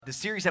The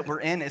series that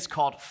we're in is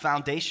called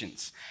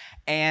Foundations.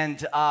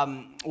 And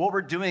what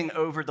we're doing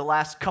over the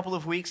last couple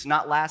of weeks,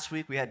 not last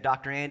week, we had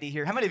Dr. Andy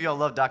here. How many of y'all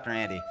love Dr.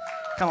 Andy?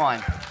 Come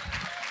on.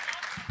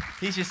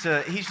 He's just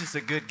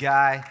a good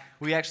guy.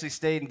 We actually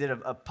stayed and did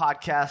a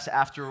podcast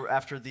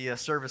after the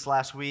service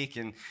last week,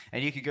 and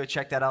you can go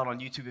check that out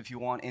on YouTube if you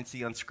want, NC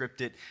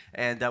Unscripted.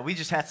 And we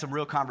just had some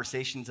real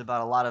conversations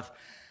about a lot of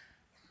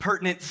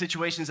pertinent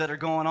situations that are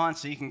going on,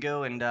 so you can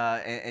go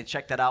and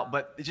check that out.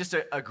 But just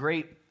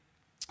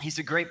he's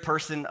a great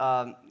person,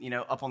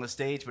 up on the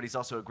stage, but he's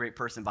also a great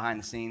person behind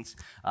the scenes.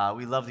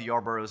 We love the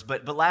Yarboroughs.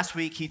 But last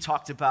week, he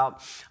talked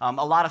about a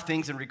lot of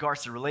things in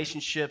regards to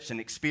relationships and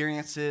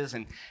experiences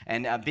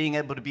and being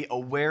able to be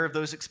aware of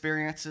those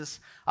experiences.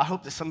 I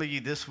hope that some of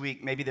you this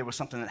week, maybe there was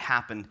something that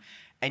happened,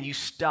 and you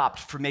stopped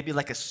for maybe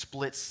like a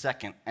split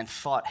second and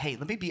thought, hey,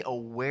 let me be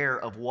aware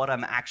of what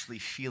I'm actually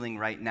feeling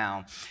right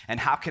now, and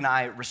how can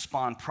I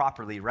respond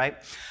properly, right?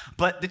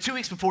 But the 2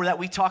 weeks before that,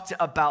 we talked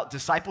about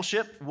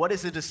discipleship. What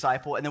is a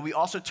disciple? And then we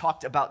also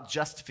talked about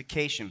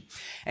justification.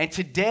 And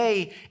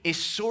today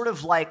is sort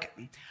of like,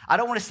 I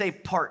don't want to say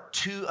part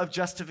 2 of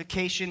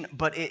justification,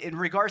 but in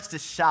regards to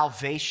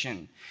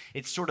salvation,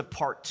 it's sort of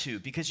part 2,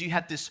 because you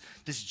have this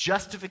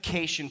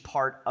justification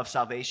part of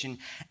salvation,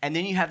 and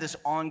then you have this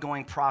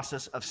ongoing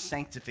process of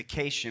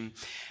sanctification.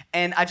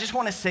 And I just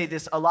want to say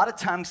this, a lot of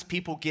times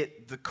people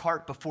get the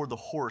cart before the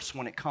horse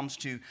when it comes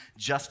to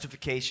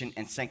justification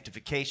and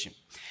sanctification.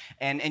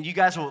 And you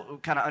guys will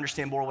kind of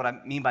understand more what I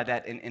mean by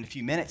that in a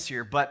few minutes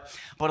here, but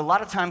a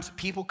lot of times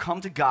people come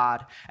to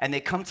God, and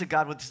they come to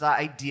God with this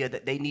idea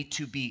that they need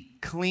to be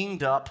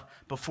cleaned up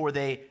before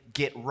they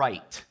get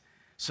right.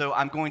 So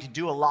I'm going to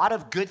do a lot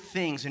of good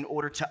things in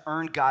order to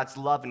earn God's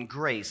love and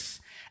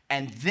grace,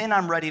 and then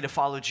I'm ready to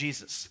follow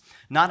Jesus,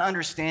 not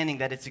understanding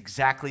that it's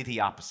exactly the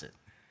opposite.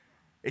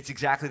 It's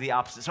exactly the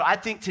opposite. So I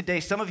think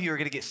today some of you are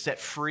going to get set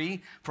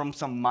free from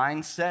some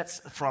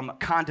mindsets, from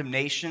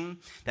condemnation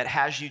that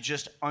has you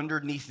just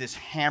underneath this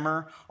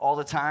hammer all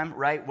the time,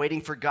 right?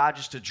 Waiting for God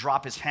just to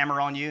drop his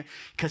hammer on you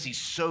because he's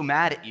so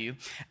mad at you.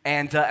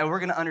 And we're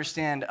going to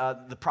understand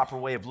the proper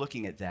way of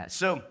looking at that.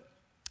 So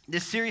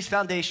this series,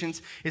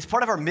 Foundations, is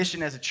part of our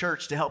mission as a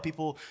church to help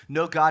people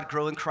know God,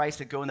 grow in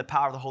Christ, and go in the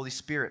power of the Holy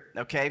Spirit,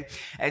 okay?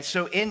 And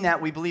so in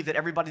that, we believe that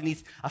everybody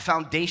needs a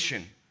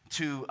foundation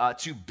to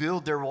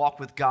build their walk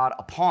with God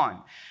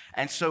upon.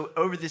 And so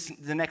over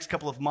the next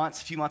couple of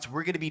few months,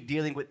 we're going to be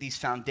dealing with these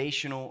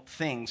foundational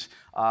things,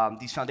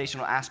 these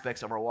foundational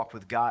aspects of our walk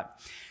with God.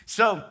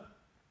 So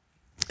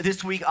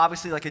this week,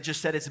 obviously, like I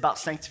just said, it's about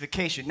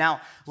sanctification.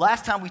 Now,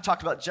 last time we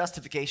talked about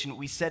justification,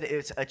 we said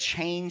it's a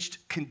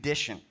changed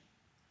condition.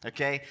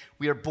 Okay,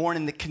 we are born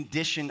in the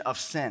condition of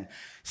sin.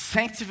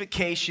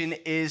 Sanctification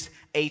is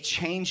a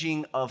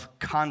changing of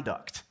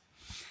conduct.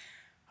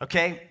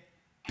 Okay,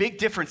 big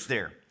difference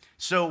there.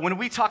 So when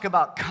we talk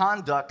about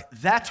conduct,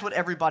 that's what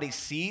everybody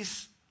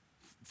sees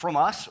from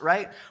us,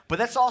 right? But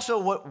that's also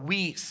what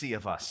we see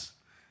of us,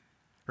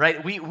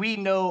 right? We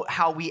know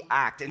how we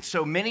act. And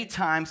so many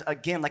times,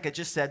 again, like I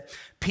just said,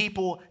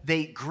 people,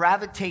 they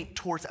gravitate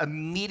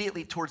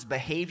immediately towards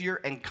behavior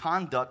and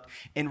conduct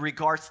in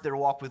regards to their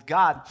walk with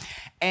God.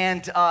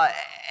 And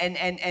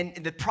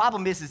the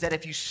problem is that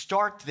if you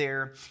start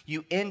there,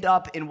 you end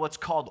up in what's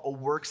called a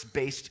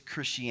works-based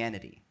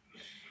Christianity.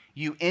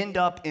 You end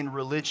up in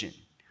religion.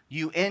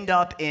 You end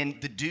up in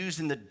the do's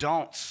and the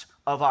don'ts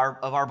of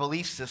our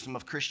belief system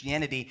of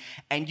Christianity,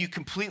 and you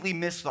completely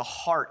miss the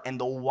heart and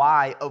the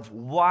why of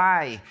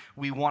why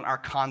we want our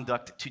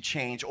conduct to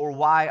change or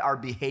why our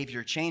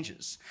behavior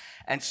changes.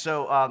 And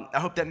so I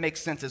hope that makes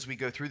sense as we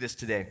go through this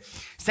today.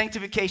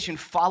 Sanctification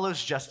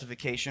follows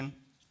justification,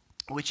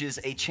 which is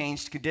a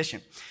changed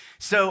condition.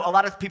 So a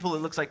lot of people,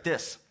 it looks like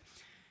this.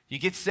 You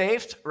get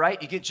saved, right?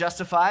 You get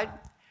justified,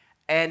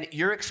 and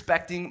you're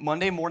expecting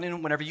Monday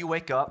morning whenever you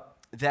wake up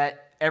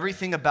that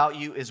everything about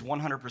you is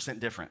 100%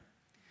 different.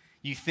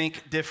 You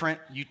think different,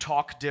 you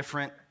talk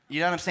different, you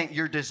know what I'm saying?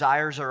 Your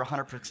desires are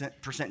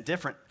 100%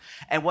 different.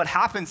 And what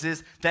happens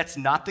is that's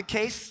not the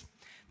case.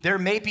 There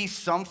may be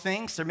some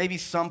things, there may be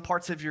some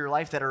parts of your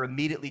life that are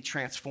immediately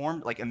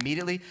transformed, like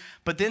immediately,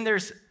 but then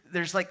there's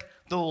like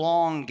the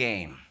long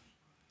game.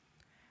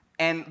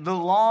 And the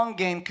long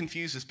game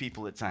confuses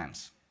people at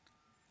times.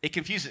 It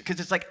confuses,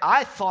 because it's like,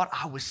 I thought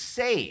I was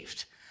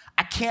saved.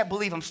 I can't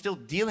believe I'm still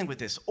dealing with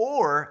this.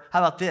 Or, how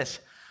about this?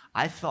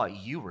 I thought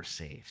you were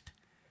saved.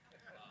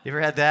 You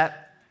ever had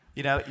that?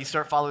 You know, you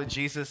start following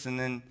Jesus, and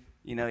then,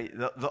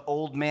 the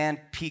old man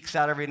peeks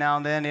out every now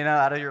and then,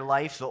 out of your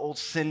life, the old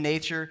sin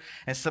nature,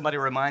 and somebody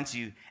reminds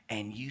you,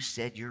 and you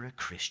said you're a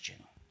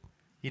Christian.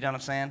 You know what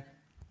I'm saying?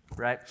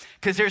 Right?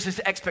 Because there's this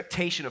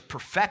expectation of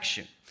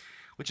perfection,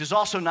 which is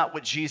also not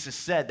what Jesus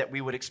said that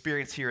we would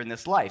experience here in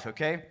this life,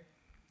 okay?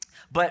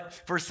 But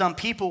for some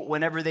people,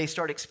 whenever they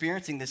start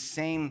experiencing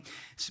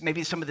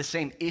maybe some of the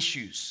same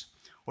issues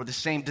or the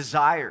same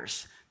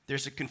desires,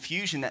 there's a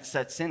confusion that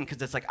sets in,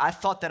 because it's like, I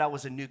thought that I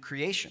was a new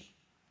creation.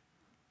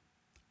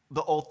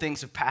 The old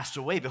things have passed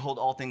away. Behold,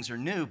 all things are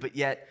new, but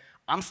yet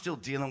I'm still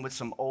dealing with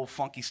some old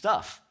funky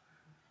stuff.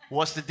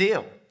 What's the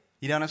deal?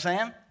 You know what I'm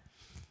saying?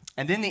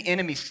 And then the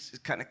enemy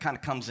kind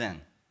of comes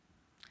in.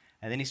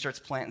 And then he starts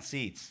planting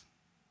seeds.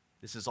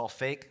 This is all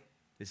fake.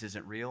 This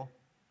isn't real.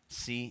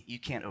 See, you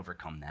can't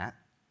overcome that.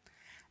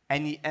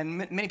 And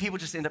many people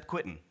just end up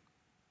quitting,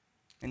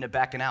 end up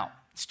backing out.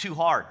 It's too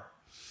hard.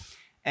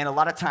 And a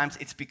lot of times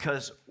it's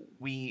because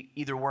we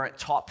either weren't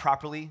taught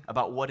properly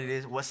about what it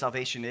is, what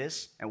salvation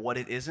is, and what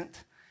it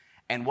isn't,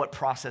 and what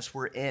process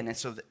we're in. And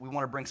so we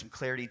want to bring some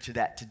clarity to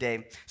that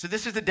today. So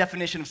this is the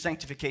definition of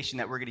sanctification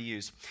that we're going to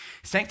use.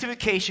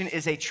 Sanctification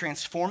is a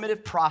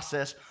transformative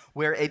process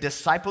where a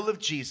disciple of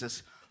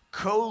Jesus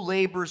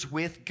co-labors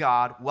with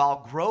God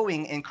while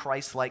growing in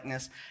Christ's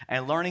likeness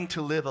and learning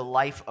to live a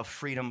life of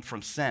freedom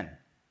from sin.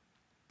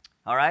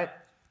 All right?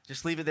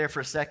 Just leave it there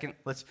for a second.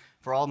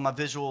 For all my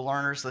visual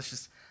learners, let's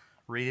just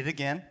read it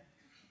again,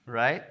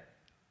 right?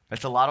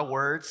 That's a lot of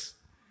words.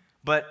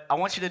 But I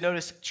want you to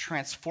notice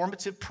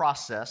transformative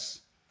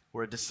process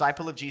where a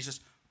disciple of Jesus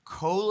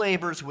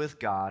co-labors with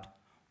God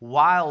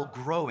while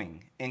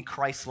growing in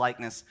Christ's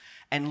likeness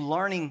and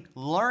learning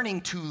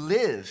to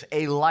live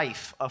a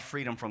life of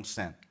freedom from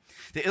sin.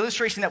 The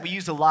illustration that we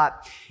use a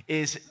lot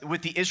is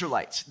with the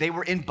Israelites. They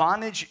were in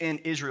bondage in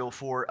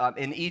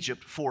in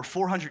Egypt for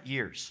 400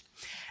 years.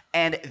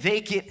 And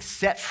they get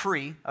set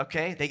free,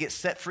 okay? They get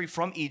set free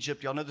from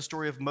Egypt. Y'all know the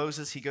story of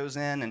Moses. He goes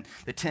in and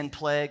the 10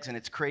 plagues, and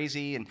it's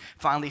crazy. And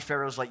finally,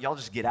 Pharaoh's like, y'all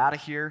just get out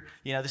of here.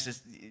 This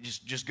is,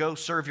 just go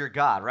serve your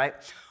God, right?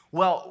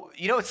 Well,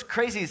 what's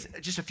crazy is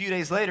just a few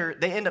days later,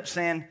 they end up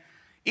saying,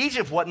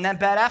 Egypt wasn't that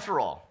bad after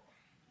all.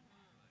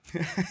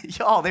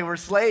 Y'all, they were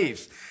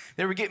slaves.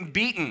 They were getting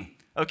beaten,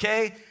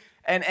 okay?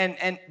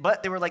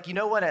 But they were like, you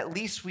know what? At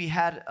least we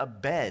had a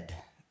bed,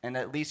 and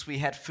at least we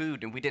had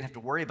food, and we didn't have to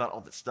worry about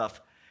all that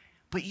stuff.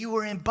 But you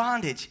were in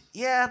bondage.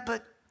 Yeah,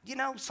 but,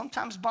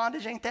 sometimes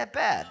bondage ain't that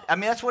bad. I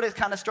mean, that's what it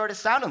kind of started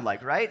sounding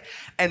like, right?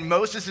 And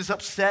Moses is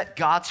upset.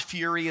 God's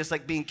fury is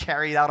like being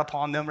carried out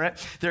upon them, right?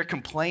 They're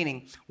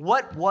complaining.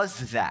 What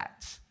was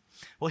that?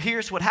 Well,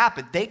 here's what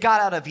happened. They got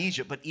out of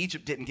Egypt, but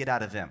Egypt didn't get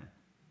out of them.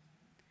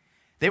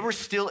 They were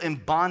still in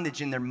bondage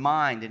in their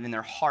mind and in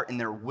their heart and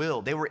their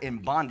will. They were in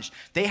bondage.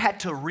 They had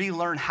to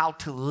relearn how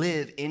to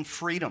live in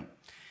freedom.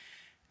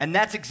 And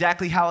that's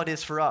exactly how it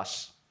is for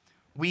us.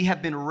 We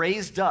have been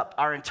raised up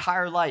our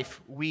entire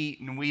life. We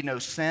know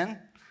sin.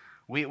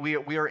 We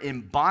are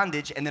in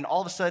bondage. And then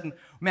all of a sudden,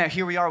 man,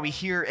 here we are. We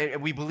hear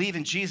and we believe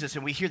in Jesus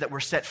and we hear that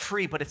we're set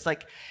free. But it's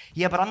like,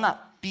 yeah, but I'm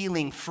not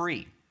feeling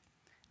free.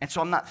 And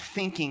so I'm not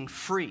thinking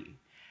free.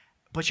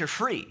 But you're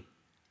free.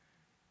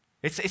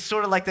 It's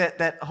sort of like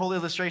that whole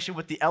illustration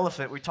with the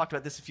elephant. We talked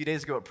about this a few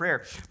days ago at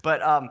prayer. But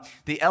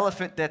the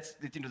elephant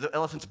the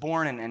elephant's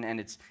born and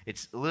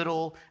it's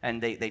little, and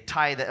they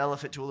tie the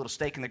elephant to a little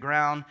stake in the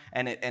ground,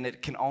 and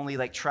it can only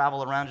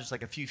travel around just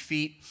like a few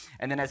feet.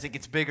 And then as it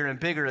gets bigger and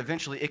bigger,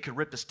 eventually it could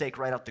rip the stake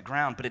right out the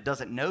ground, but it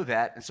doesn't know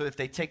that. And so if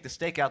they take the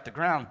stake out the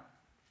ground,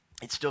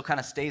 it still kind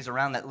of stays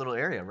around that little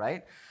area,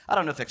 right? I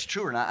don't know if that's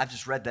true or not. I've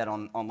just read that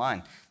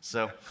online.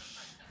 So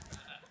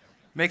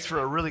makes for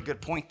a really good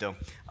point, though.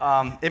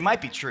 It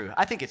might be true.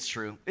 I think it's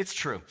true. It's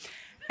true.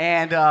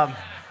 And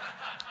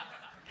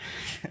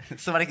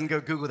somebody can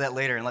go Google that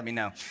later and let me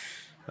know.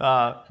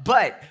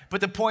 But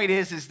the point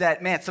is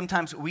that, man,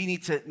 sometimes we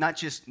need to not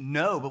just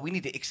know, but we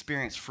need to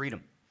experience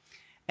freedom.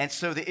 And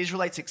so the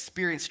Israelites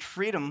experienced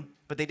freedom,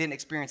 but they didn't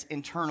experience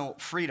internal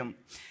freedom.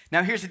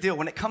 Now, here's the deal.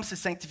 When it comes to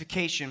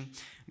sanctification,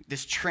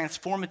 this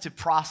transformative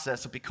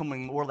process of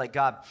becoming more like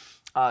God,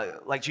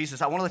 like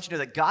Jesus, I want to let you know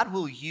that God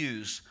will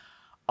use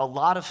a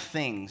lot of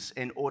things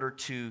in order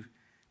to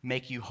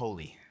make you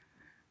holy.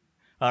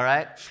 All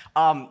right?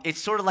 It's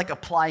sort of like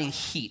applying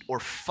heat or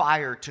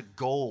fire to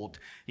gold,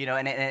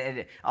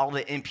 and all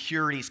the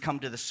impurities come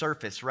to the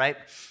surface, right?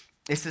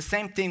 It's the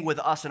same thing with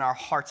us in our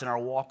hearts and our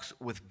walks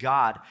with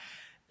God.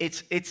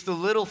 It's the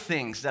little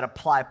things that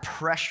apply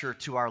pressure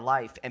to our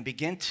life and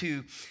begin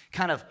to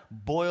kind of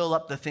boil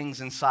up the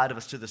things inside of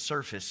us to the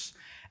surface.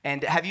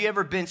 And have you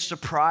ever been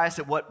surprised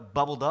at what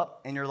bubbled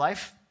up in your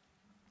life?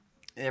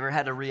 Ever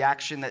had a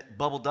reaction that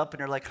bubbled up and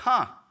you're like,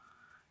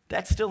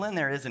 that's still in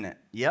there, isn't it?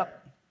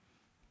 Yep.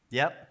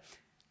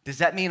 Does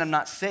that mean I'm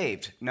not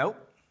saved? Nope.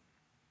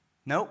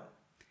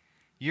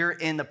 You're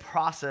in the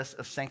process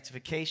of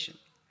sanctification.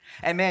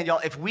 And man,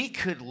 y'all, if we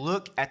could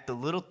look at the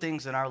little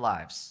things in our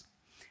lives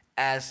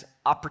as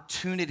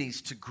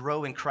opportunities to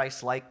grow in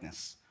Christ's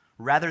likeness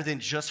rather than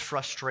just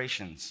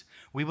frustrations,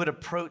 we would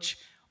approach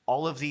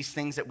all of these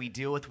things that we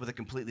deal with a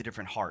completely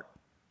different heart.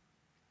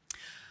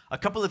 A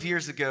couple of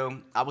years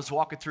ago, I was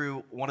walking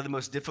through one of the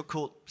most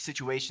difficult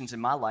situations in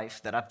my life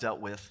that I've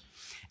dealt with.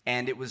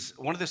 And it was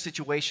one of those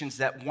situations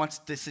that once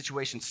the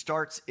situation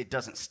starts, it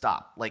doesn't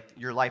stop. Like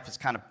your life is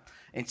kind of,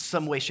 in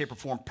some way, shape, or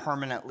form,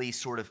 permanently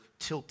sort of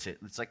tilted.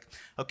 It's like,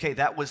 okay,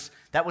 that was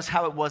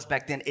how it was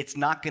back then. It's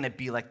not going to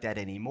be like that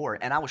anymore.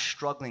 And I was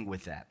struggling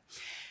with that.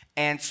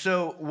 And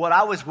so what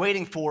I was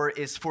waiting for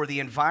is for the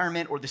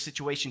environment or the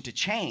situation to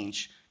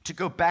change, to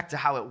go back to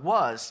how it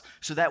was,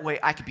 so that way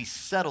I could be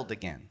settled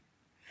again.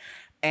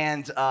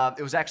 And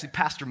it was actually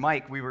Pastor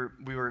Mike. We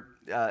were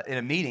in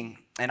a meeting,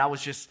 and I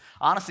was just,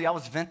 honestly, I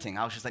was venting.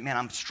 I was just like, man,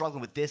 I'm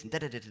struggling with this, and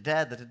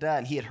da-da-da-da-da-da-da,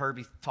 and he had heard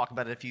me talk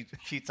about it a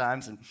few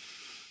times, and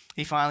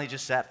he finally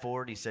just sat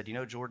forward. He said,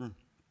 Jordan,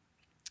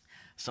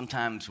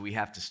 sometimes we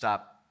have to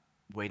stop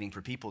waiting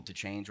for people to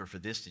change or for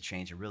this to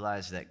change and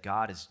realize that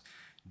God is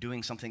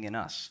doing something in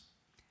us.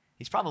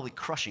 He's probably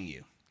crushing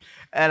you.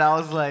 And I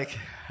was like,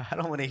 I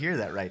don't want to hear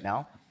that right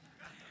now.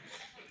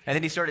 And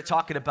then he started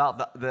talking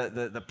about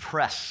the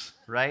press,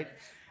 right?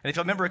 And if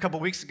I remember a couple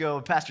weeks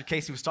ago, Pastor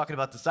Casey was talking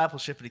about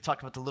discipleship, and he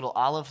talked about the little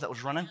olive that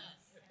was running.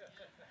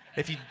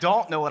 If you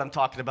don't know what I'm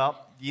talking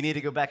about, you need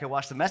to go back and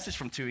watch the message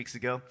from 2 weeks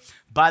ago.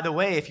 By the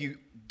way, if you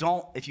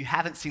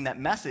haven't seen that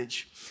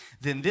message,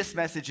 then this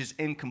message is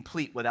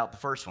incomplete without the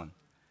first one.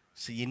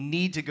 So you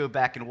need to go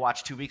back and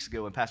watch 2 weeks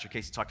ago when Pastor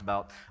Casey talked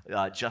about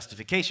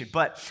justification.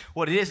 But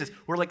what it is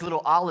we're like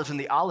little olives in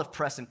the olive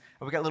press, and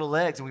we got little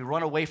legs, and we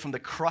run away from the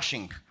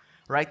crushing,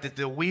 right?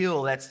 The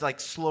wheel that's like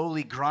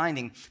slowly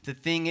grinding. The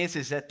thing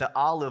is that the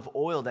olive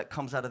oil that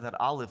comes out of that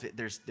olive,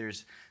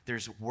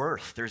 there's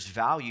worth, there's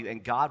value,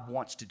 and God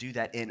wants to do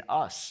that in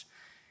us.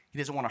 He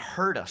doesn't want to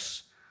hurt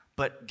us.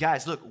 But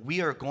guys, look,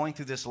 we are going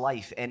through this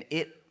life, and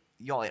it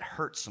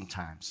hurts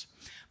sometimes.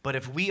 But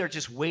if we are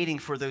just waiting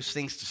for those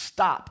things to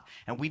stop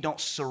and we don't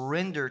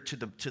surrender to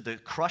the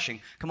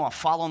crushing, come on,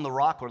 fall on the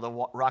rock or the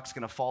rock's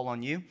going to fall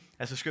on you,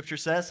 as the scripture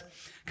says.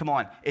 Come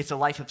on, it's a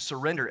life of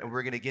surrender, and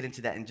we're going to get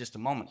into that in just a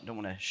moment. I don't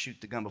want to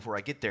shoot the gun before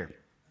I get there.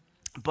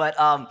 But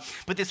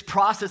this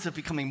process of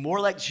becoming more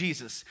like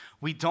Jesus,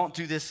 we don't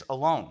do this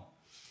alone.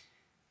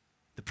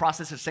 The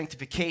process of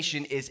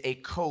sanctification is a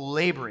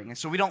co-laboring. And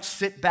so we don't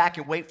sit back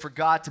and wait for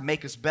God to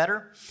make us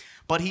better.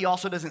 But he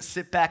also doesn't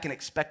sit back and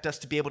expect us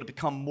to be able to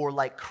become more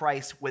like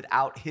Christ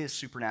without his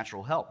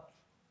supernatural help.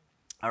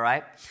 All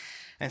right?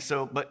 And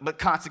so, but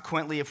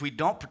consequently, if we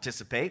don't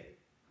participate,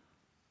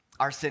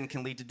 our sin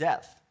can lead to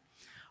death.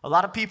 A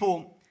lot of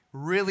people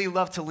really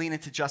love to lean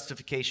into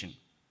justification.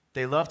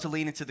 They love to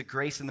lean into the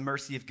grace and the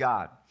mercy of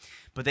God.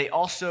 But they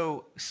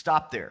also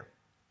stop there.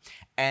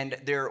 And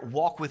their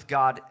walk with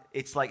God,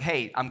 it's like,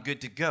 hey, I'm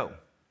good to go.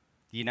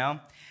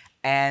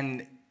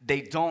 And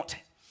they don't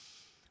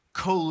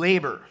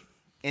co-labor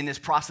in this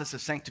process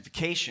of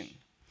sanctification.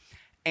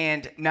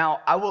 And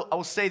now I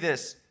will say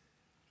this.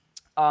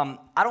 I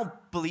don't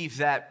believe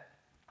that.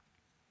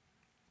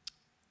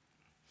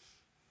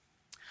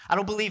 I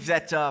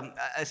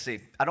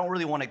don't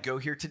really want to go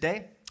here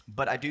today,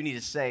 but I do need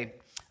to say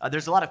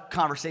there's a lot of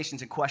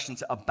conversations and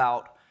questions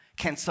about,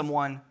 can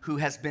someone who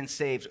has been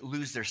saved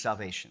lose their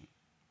salvation?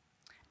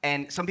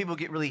 And some people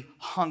get really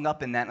hung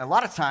up in that. And a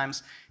lot of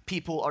times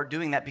people are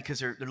doing that because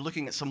they're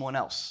looking at someone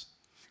else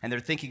and they're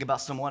thinking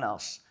about someone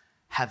else.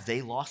 Have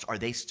they lost? Are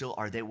they still?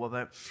 Are they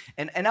what?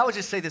 And I would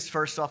just say this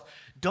first off.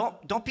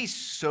 Don't be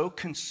so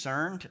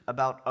concerned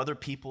about other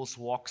people's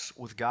walks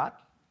with God.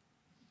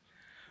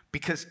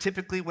 Because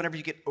typically whenever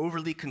you get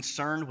overly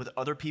concerned with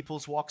other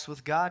people's walks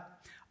with God,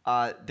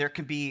 there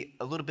can be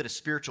a little bit of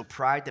spiritual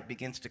pride that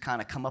begins to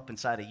kind of come up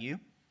inside of you,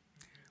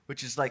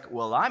 which is like,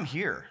 well, I'm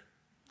here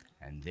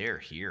and they're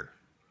here.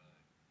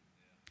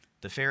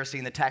 The Pharisee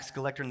and the tax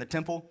collector in the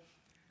temple,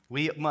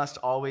 we must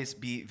always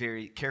be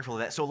very careful of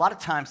that. So a lot of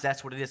times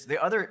that's what it is.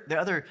 The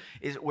other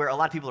is where a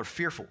lot of people are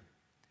fearful.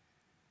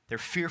 They're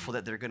fearful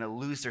that they're going to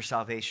lose their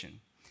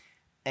salvation.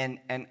 And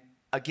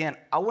again,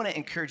 I want to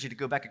encourage you to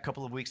go back a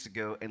couple of weeks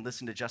ago and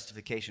listen to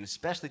justification,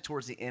 especially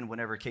towards the end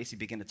whenever Casey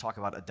began to talk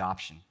about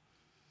adoption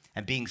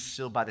and being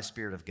sealed by the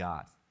Spirit of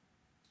God.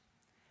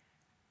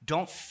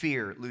 Don't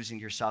fear losing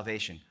your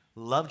salvation.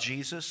 Love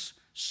Jesus,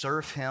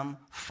 serve him,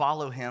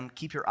 follow him,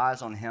 keep your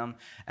eyes on him,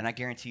 and I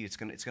guarantee you it's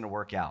going to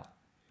work out.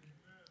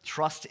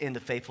 Trust in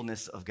the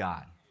faithfulness of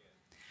God.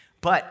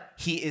 But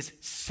he is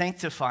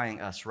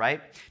sanctifying us,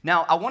 right?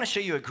 Now, I want to show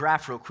you a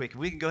graph real quick.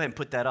 We can go ahead and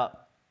put that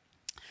up.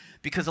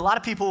 Because a lot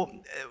of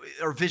people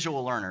are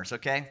visual learners,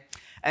 okay?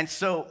 And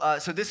so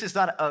this is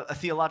not a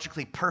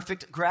theologically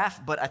perfect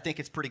graph, but I think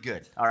it's pretty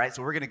good, all right?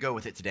 So we're going to go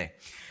with it today.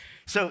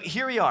 So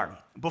here we are,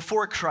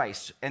 before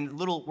Christ, and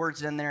little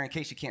words in there in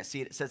case you can't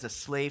see it. It says a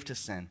slave to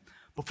sin.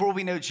 Before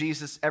we know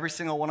Jesus, every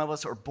single one of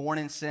us are born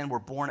in sin. We're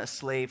born a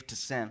slave to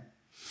sin.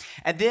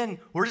 And then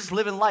we're just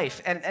living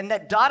life. And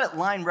that dotted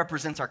line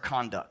represents our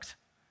conduct.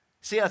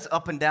 See how it's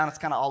up and down? It's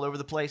kind of all over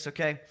the place,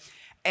 okay?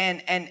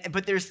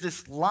 But there's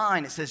this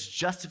line, it says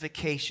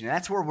justification.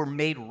 That's where we're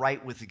made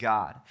right with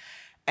God.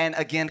 And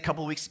again, a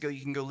couple of weeks ago,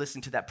 you can go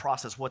listen to that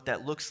process, what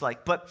that looks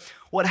like. But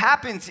what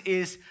happens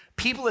is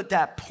people at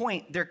that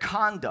point, their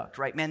conduct,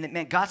 right?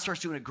 Man, God starts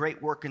doing a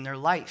great work in their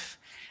life.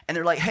 And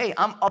they're like, hey,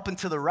 I'm up and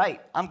to the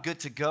right. I'm good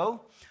to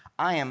go.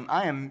 I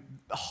am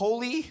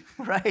holy,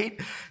 right?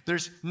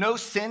 There's no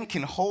sin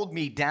can hold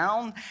me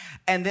down.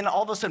 And then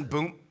all of a sudden,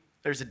 boom,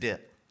 there's a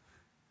dip.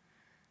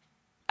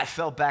 I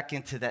fell back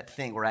into that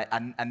thing where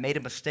I made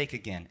a mistake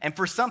again. And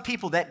for some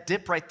people, that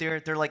dip right there,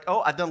 they're like,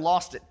 oh, I've done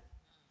lost it.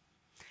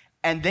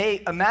 And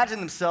they imagine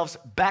themselves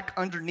back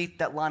underneath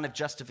that line of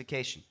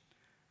justification.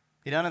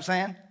 You know what I'm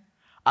saying?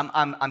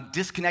 I'm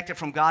disconnected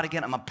from God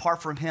again. I'm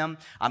apart from him.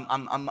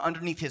 I'm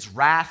underneath his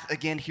wrath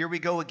again. Here we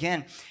go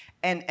again.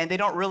 And they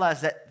don't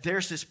realize that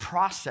there's this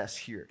process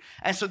here.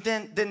 And so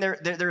then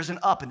there's an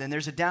up, and then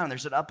there's a down,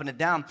 there's an up and a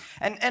down.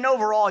 And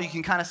overall, you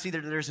can kind of see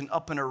that there's an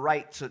up and a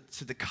right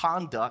to the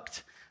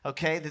conduct,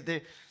 okay? That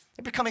they're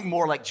becoming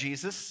more like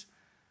Jesus.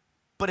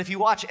 But if you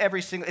watch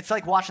it's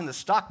like watching the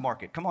stock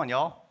market. Come on,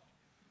 y'all.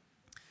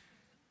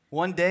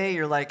 One day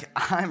you're like,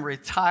 I'm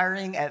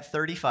retiring at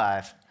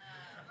 35.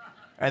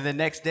 And the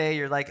next day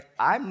you're like,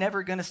 I'm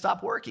never gonna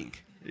stop working,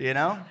 you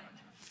know?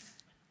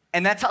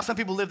 And that's how some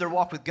people live their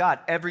walk with God.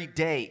 Every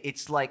day,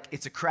 it's like,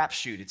 it's a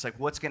crapshoot. It's like,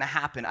 what's going to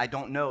happen? I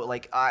don't know.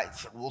 Like,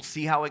 we'll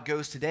see how it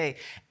goes today.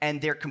 And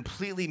they're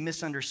completely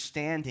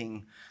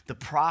misunderstanding the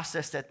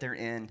process that they're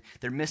in.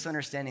 They're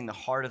misunderstanding the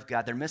heart of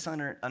God. They're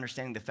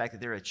misunderstanding the fact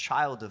that they're a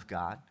child of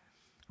God,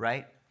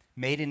 right?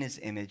 Made in his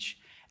image.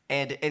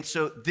 And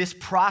so this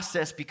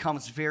process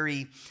becomes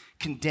very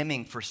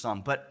condemning for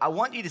some. But I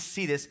want you to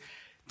see this.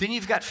 Then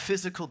you've got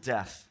physical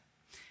death.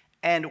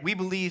 And we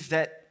believe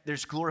that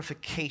there's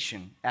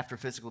glorification after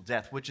physical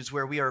death, which is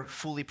where we are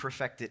fully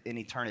perfected in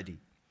eternity.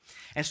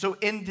 And so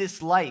in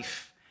this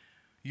life,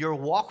 your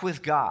walk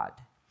with God,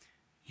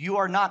 you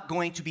are not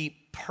going to be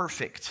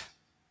perfect.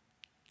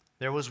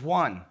 There was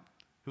one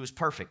who was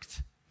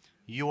perfect.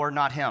 You are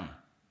not him.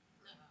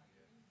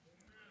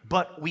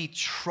 But we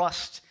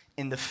trust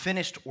in the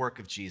finished work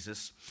of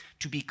Jesus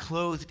to be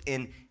clothed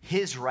in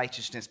his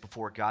righteousness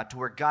before God, to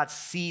where God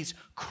sees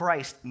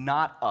Christ,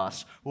 not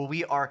us, where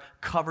we are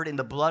covered in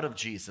the blood of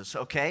Jesus,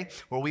 okay?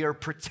 Where we are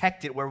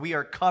protected, where we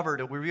are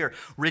covered, where we are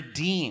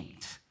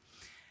redeemed.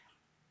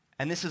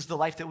 And this is the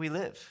life that we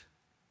live.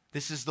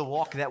 This is the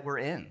walk that we're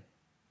in.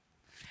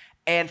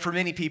 And for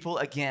many people,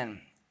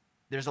 again,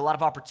 there's a lot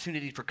of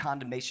opportunity for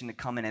condemnation to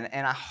come in.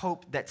 And I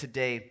hope that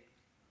today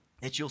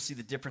that you'll see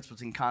the difference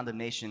between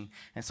condemnation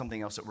and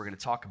something else that we're going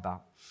to talk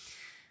about.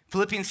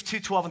 Philippians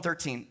 2:12 and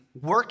 13.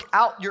 Work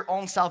out your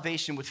own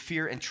salvation with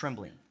fear and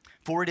trembling,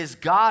 for it is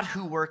God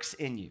who works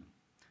in you,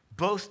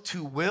 both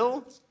to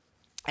will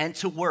and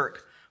to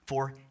work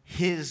for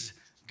his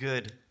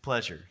good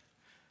pleasure.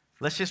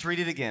 Let's just read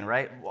it again,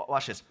 right?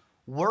 Watch this.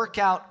 Work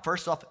out,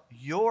 first off,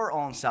 your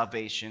own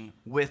salvation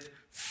with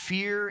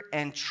fear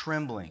and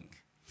trembling,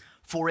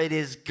 for it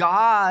is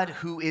God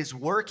who is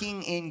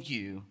working in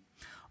you,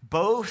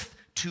 both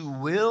to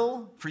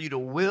will, for you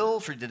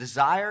to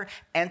desire,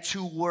 and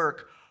to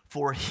work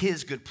for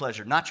his good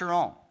pleasure, not your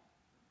own.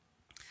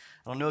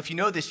 I don't know if you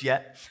know this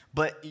yet,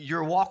 but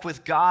your walk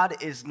with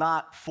God is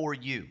not for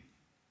you.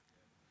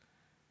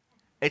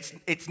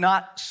 It's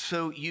not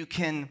so you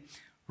can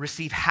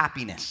receive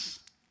happiness.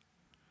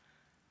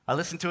 I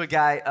listened to a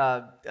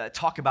guy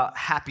talk about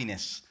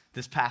happiness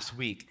this past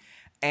week,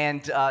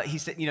 and he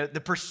said,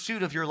 the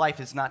pursuit of your life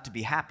is not to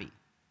be happy.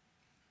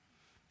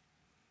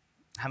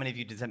 How many of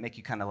you, does that make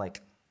you kind of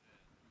like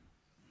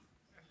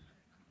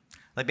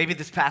maybe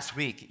this past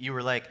week, you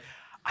were like,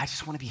 I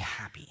just want to be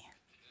happy.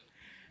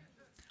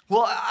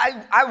 Well,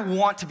 I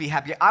want to be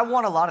happy. I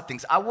want a lot of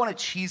things. I want a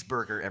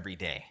cheeseburger every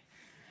day.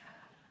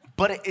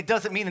 But it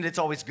doesn't mean that it's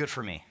always good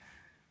for me.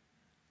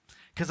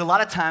 Because a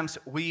lot of times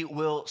we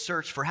will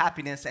search for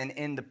happiness, and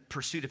in the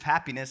pursuit of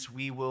happiness,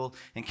 we will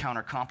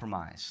encounter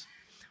compromise.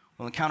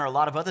 We'll encounter a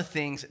lot of other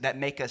things that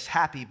make us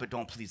happy but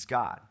don't please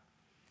God.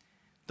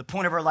 The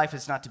point of our life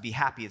is not to be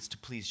happy, it's to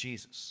please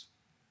Jesus.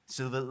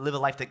 So live a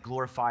life that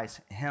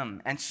glorifies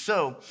him. And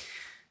so,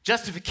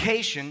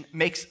 justification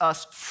makes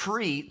us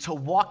free to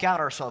walk out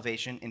our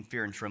salvation in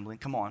fear and trembling.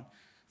 Come on.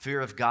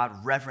 Fear of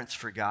God, reverence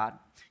for God,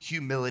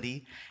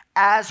 humility,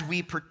 as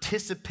we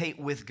participate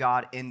with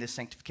God in this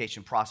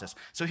sanctification process.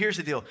 So here's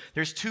the deal.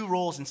 There's two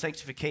roles in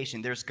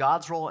sanctification. There's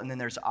God's role, and then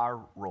there's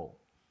our role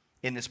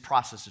in this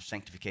process of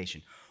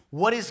sanctification.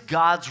 What is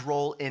God's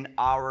role in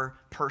our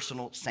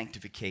personal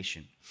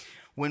sanctification?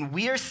 When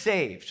we are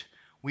saved,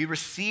 we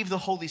receive the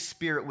Holy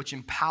Spirit, which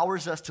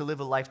empowers us to live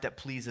a life that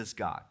pleases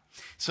God.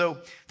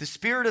 So the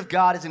Spirit of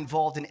God is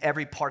involved in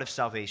every part of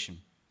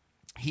salvation.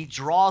 He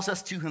draws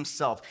us to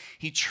himself.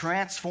 He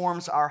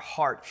transforms our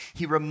heart.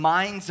 He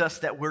reminds us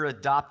that we're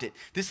adopted.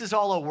 This is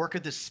all a work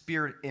of the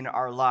Spirit in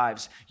our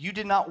lives. You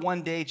did not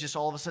one day just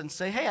all of a sudden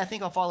say, hey, I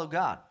think I'll follow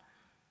God.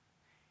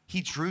 He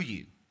drew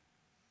you.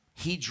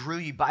 He drew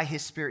you by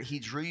his Spirit. He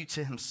drew you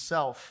to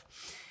himself.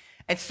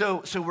 And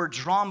so we're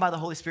drawn by the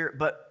Holy Spirit,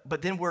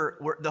 but then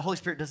the Holy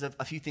Spirit does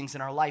a few things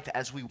in our life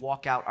as we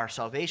walk out our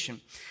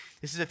salvation.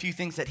 This is a few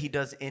things that he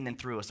does in and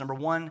through us. Number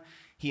one,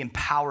 he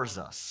empowers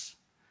us.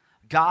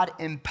 God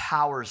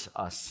empowers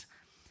us.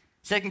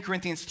 2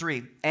 Corinthians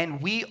 3,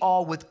 and we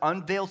all with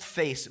unveiled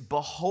face,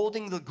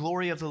 beholding the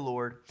glory of the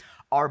Lord,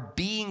 are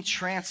being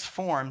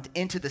transformed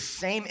into the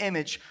same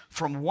image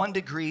from one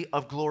degree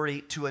of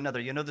glory to another.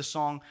 You know the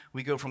song,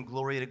 we go from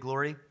glory to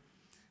glory?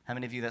 How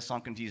many of you, that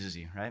song confuses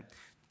you, right?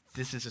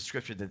 This is a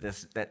scripture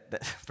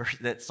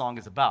that song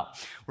is about.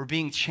 We're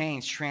being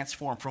changed,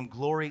 transformed from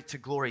glory to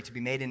glory to be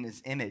made in his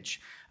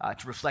image,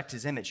 to reflect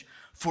his image.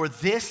 For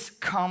this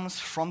comes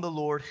from the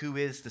Lord who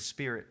is the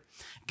Spirit.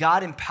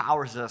 God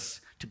empowers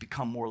us to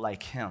become more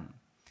like him.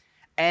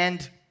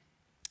 And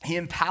he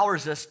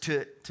empowers us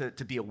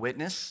to be a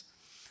witness.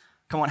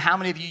 Come on, how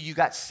many of you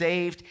got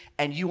saved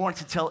and you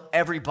wanted to tell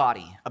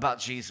everybody about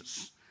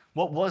Jesus?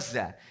 What was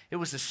that? It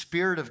was the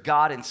Spirit of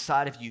God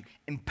inside of you,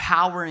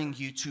 empowering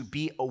you to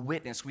be a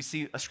witness. We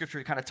see a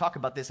scripture kind of talk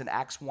about this in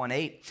Acts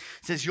 1:8. It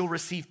says you'll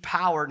receive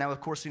power. Now,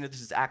 of course, this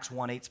is Acts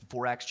 1:8. It's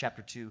before Acts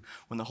chapter 2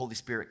 when the Holy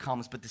Spirit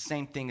comes. But the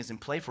same thing is in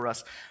play for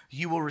us.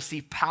 You will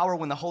receive power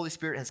when the Holy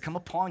Spirit has come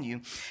upon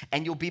you,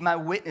 and you'll be my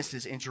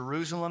witnesses in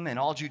Jerusalem and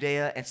all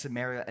Judea and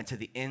Samaria and to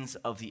the ends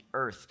of the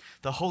earth.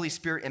 The Holy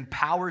Spirit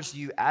empowers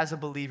you as a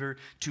believer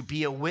to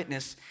be a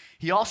witness.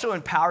 He also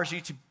empowers you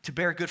to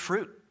bear good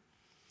fruit.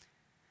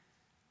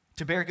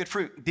 To bear good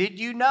fruit. Did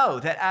you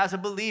know that as a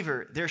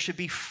believer, there should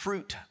be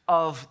fruit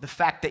of the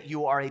fact that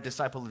you are a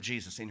disciple of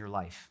Jesus in your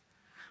life?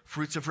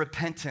 Fruits of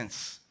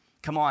repentance.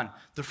 Come on,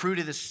 the fruit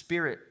of the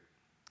Spirit.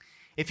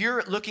 If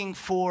you're looking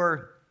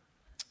for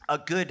a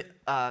good,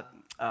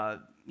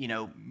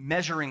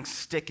 measuring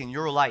stick in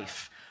your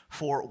life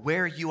for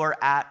where you are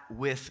at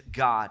with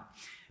God,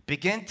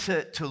 begin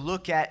to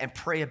look at and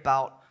pray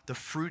about the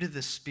fruit of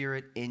the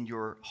Spirit in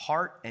your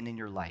heart and in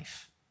your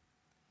life.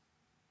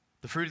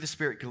 The fruit of the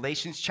Spirit,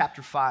 Galatians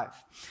chapter 5.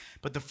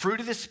 But the fruit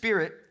of the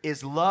Spirit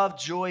is love,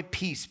 joy,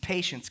 peace,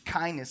 patience,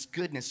 kindness,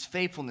 goodness,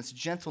 faithfulness,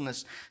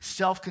 gentleness,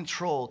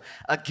 self-control.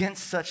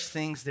 Against such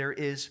things there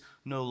is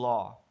no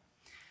law.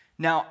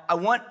 Now, I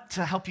want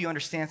to help you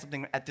understand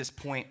something at this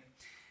point.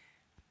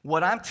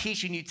 What I'm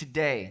teaching you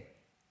today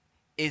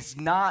is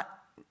not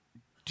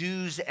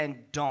do's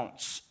and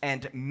don'ts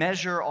and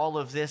measure all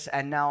of this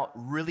and now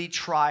really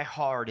try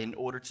hard in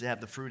order to have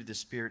the fruit of the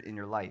Spirit in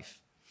your life.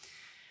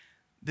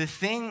 The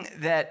thing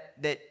that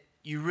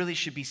you really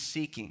should be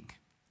seeking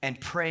and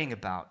praying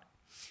about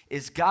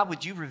is, God,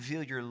 would you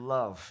reveal your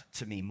love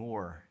to me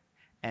more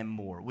and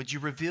more? Would you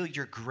reveal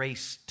your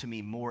grace to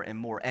me more and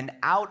more? And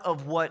out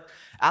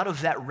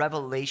of that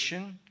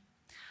revelation,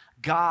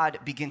 God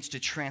begins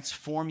to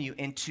transform you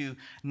into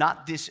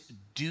not this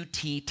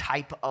duty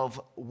type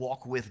of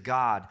walk with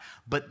God,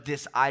 but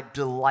this I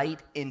delight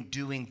in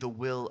doing the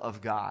will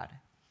of God.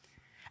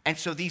 And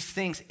so these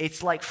things,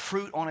 it's like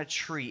fruit on a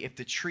tree. If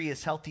the tree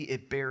is healthy,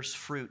 it bears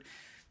fruit.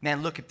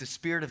 Man, look, if the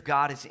Spirit of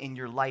God is in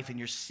your life and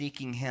you're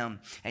seeking Him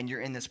and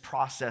you're in this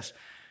process,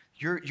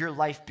 your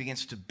life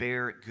begins to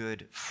bear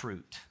good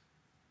fruit.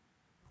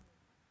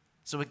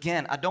 So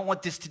again, I don't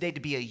want this today to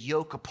be a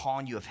yoke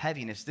upon you of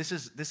heaviness. This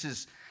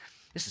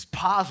is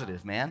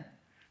positive, man.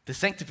 The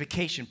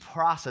sanctification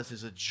process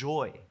is a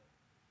joy,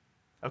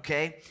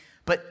 okay?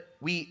 But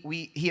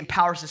He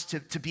empowers us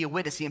to be a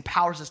witness. He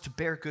empowers us to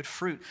bear good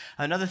fruit.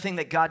 Another thing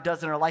that God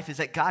does in our life is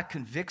that God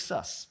convicts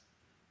us.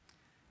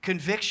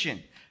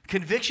 Conviction.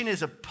 Conviction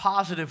is a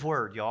positive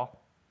word,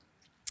 y'all.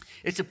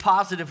 It's a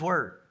positive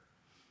word.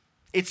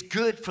 It's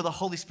good for the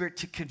Holy Spirit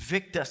to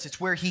convict us. It's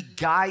where He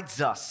guides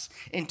us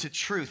into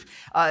truth.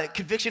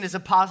 Conviction is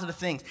a positive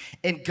thing.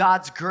 In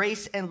God's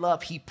grace and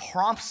love, He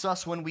prompts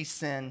us when we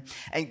sin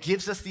and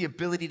gives us the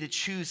ability to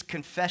choose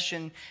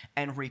confession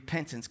and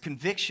repentance.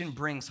 Conviction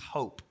brings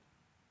hope.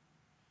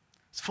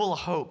 It's full of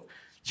hope.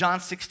 John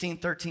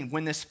 16:13,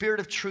 when the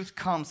Spirit of truth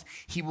comes,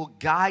 He will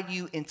guide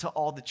you into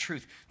all the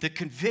truth. The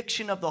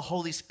conviction of the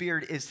Holy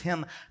Spirit is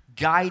Him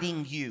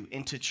guiding you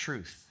into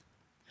truth.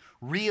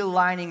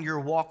 Realigning your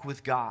walk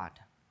with God.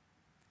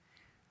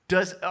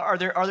 Are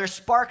there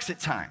sparks at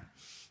times?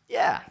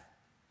 Yeah.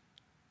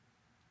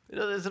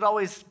 Is it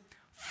always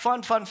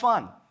fun?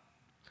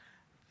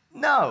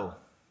 No.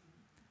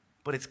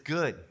 But it's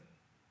good.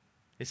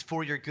 It's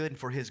for your good and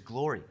for His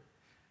glory.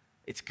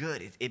 It's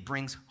good. It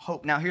brings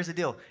hope. Now, here's the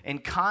deal. In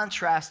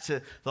contrast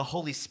to the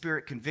Holy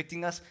Spirit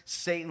convicting us,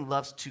 Satan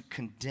loves to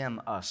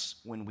condemn us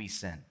when we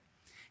sin.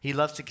 He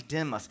loves to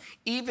condemn us,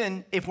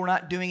 even if we're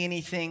not doing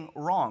anything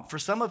wrong. For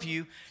some of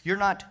you, you're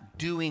not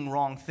doing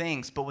wrong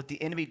things, but what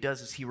the enemy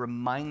does is he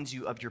reminds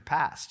you of your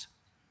past.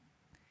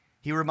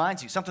 He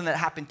reminds you something that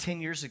happened 10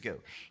 years ago.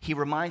 He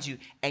reminds you,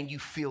 and you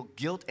feel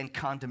guilt and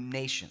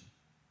condemnation.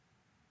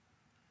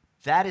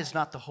 That is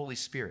not the Holy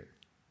Spirit.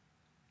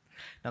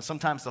 Now,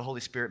 sometimes the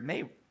Holy Spirit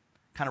may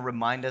kind of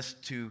remind us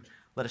to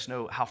let us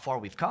know how far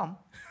we've come.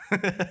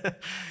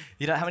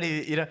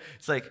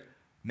 It's like,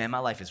 man, my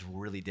life is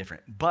really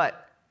different.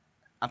 But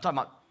I'm talking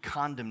about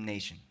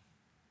condemnation.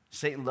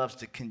 Satan loves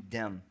to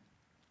condemn.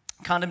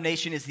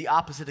 Condemnation is the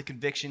opposite of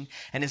conviction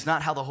and is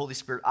not how the Holy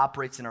Spirit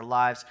operates in our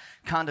lives.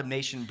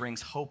 Condemnation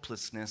brings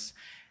hopelessness.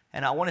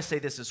 And I want to say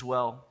this as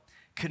well.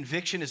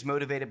 Conviction is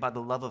motivated by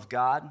the love of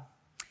God,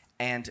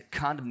 and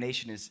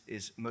condemnation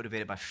is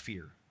motivated by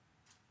fear.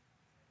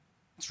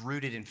 It's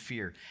rooted in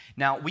fear.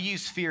 Now, we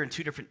use fear in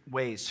two different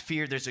ways.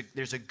 Fear,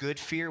 there's a good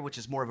fear, which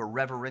is more of a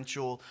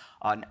reverential,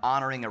 an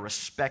honoring, a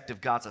respect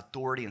of God's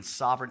authority and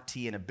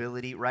sovereignty and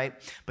ability, right?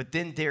 But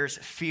then there's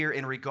fear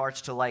in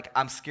regards to, like,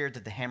 I'm scared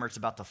that the hammer's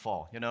about to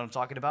fall. You know what I'm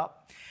talking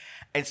about?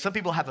 And some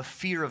people have a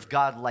fear of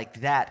God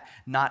like that,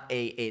 not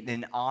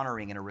an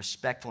honoring and a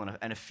respectful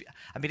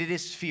it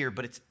is fear,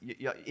 but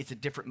it's a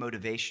different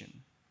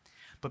motivation.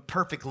 But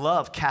perfect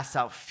love casts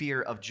out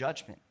fear of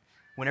judgment.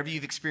 Whenever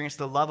you've experienced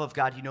the love of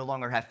God, you no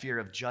longer have fear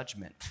of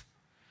judgment,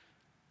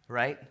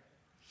 right?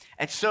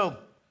 And so,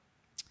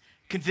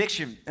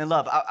 Conviction and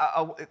love.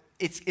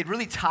 It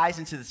really ties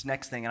into this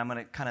next thing, and I'm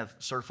going to kind of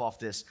surf off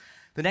this.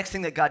 The next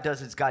thing that God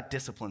does is God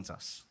disciplines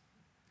us.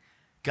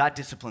 God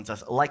disciplines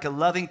us like a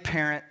loving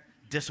parent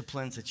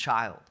disciplines a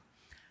child.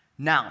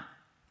 Now,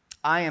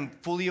 I am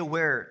fully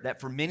aware that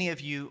for many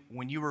of you,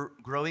 when you were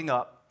growing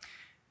up,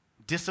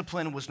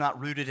 discipline was not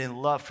rooted in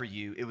love for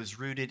you. It was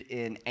rooted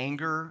in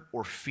anger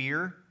or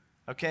fear,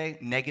 okay?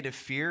 Negative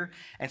fear.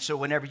 And so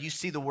whenever you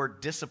see the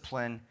word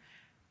discipline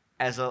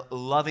as a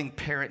loving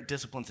parent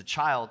disciplines a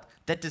child,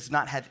 that does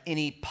not have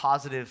any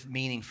positive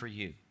meaning for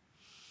you.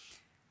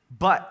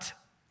 But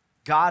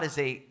God is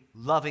a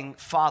loving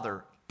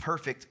father,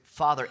 perfect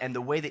father, and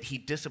the way that he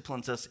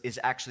disciplines us is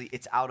actually,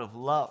 it's out of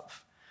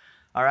love.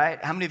 All right?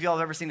 How many of y'all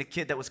have ever seen a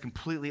kid that was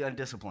completely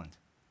undisciplined?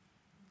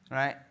 All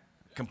right?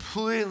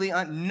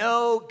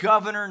 No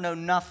governor, no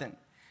nothing.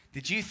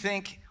 Did you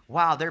think,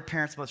 wow, their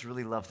parents must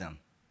really love them?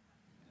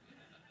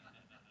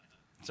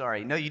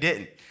 Sorry, no, you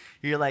didn't.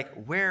 You're like,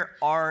 where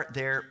are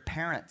their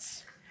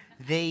parents?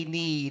 They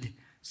need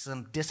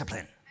some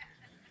discipline.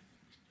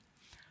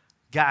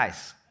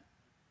 Guys,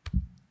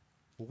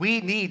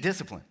 we need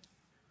discipline.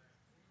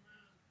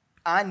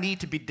 I need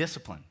to be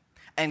disciplined.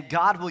 And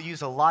God will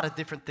use a lot of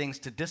different things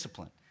to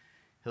discipline.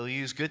 He'll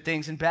use good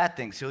things and bad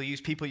things. He'll use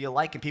people you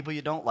like and people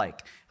you don't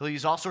like. He'll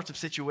use all sorts of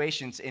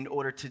situations in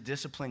order to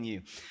discipline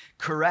you.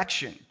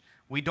 Correction.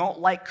 We don't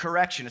like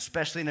correction,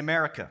 especially in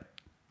America.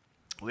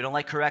 We don't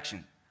like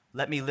correction.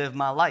 Let me live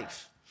my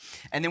life.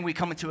 And then we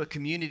come into a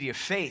community of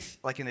faith,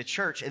 like in the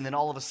church, and then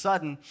all of a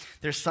sudden,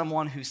 there's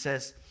someone who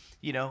says,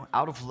 you know,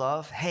 out of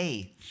love,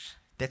 hey,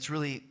 that's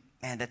really,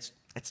 man,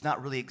 it's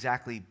not really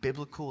exactly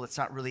biblical. It's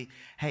not really,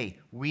 hey,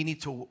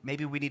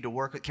 maybe we need to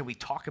work. Can we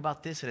talk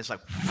about this? And it's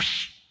like,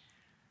 whoosh.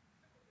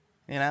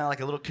 You know,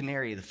 like a little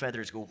canary, the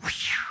feathers go,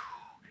 whoosh.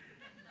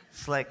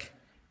 It's like,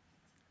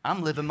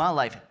 I'm living my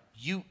life.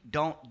 You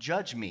don't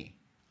judge me.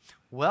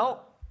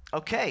 Well,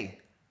 okay.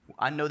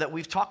 I know that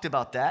we've talked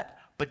about that,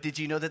 but did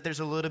you know that there's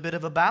a little bit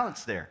of a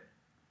balance there?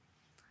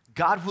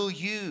 God will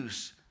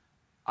use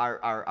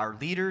our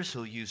leaders,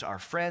 he'll use our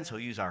friends, he'll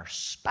use our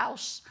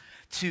spouse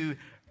to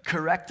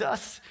correct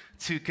us,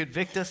 to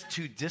convict us,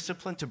 to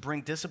discipline, to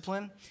bring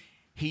discipline.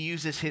 He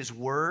uses his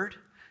word.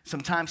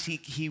 Sometimes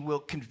he will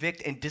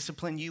convict and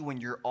discipline you when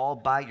you're all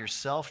by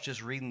yourself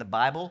just reading the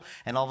Bible,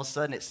 and all of a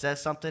sudden it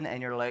says something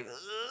and you're like,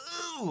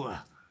 ooh.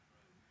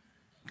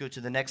 Go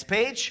to the next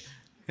page,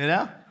 you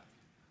know?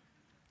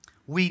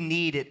 We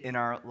need it in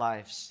our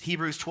lives.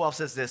 Hebrews 12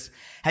 says this,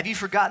 have you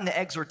forgotten the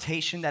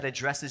exhortation that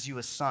addresses you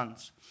as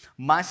sons?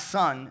 My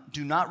son,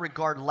 do not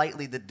regard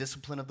lightly the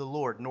discipline of the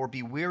Lord, nor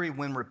be weary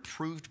when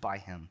reproved by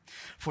him.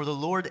 For the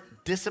Lord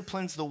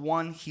disciplines the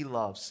one he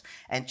loves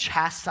and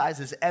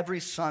chastises every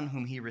son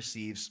whom he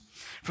receives.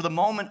 For the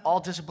moment, all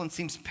discipline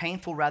seems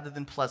painful rather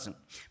than pleasant,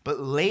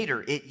 but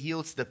later it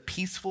yields the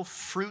peaceful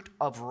fruit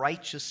of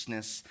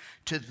righteousness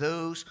to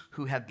those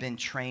who have been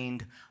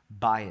trained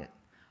by it.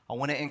 I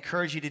want to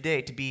encourage you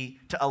today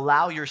to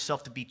allow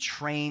yourself to be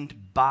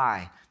trained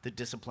by the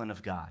discipline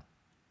of God.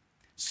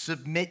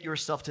 Submit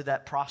yourself to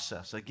that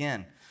process.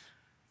 Again,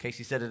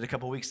 Casey said it a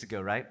couple weeks ago,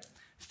 right?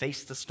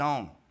 Face the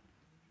stone.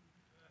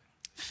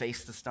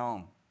 Face the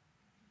stone.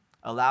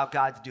 Allow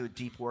God to do a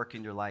deep work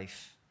in your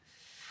life.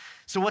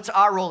 So what's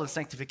our role in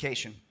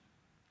sanctification?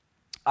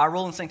 Our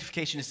role in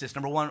sanctification is this.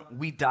 Number one,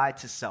 we die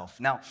to self.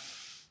 Now,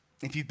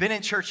 if you've been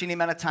in church any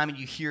amount of time and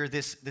you hear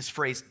this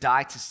phrase,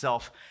 die to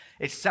self,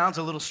 it sounds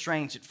a little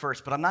strange at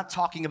first, but I'm not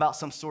talking about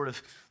some sort of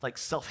like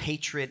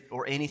self-hatred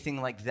or anything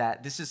like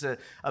that. This is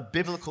a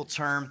biblical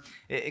term.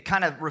 It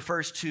kind of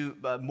refers to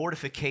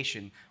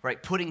mortification,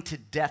 right? Putting to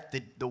death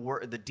the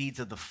deeds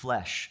of the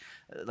flesh.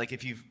 Like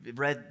if you've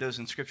read those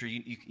in Scripture,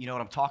 you know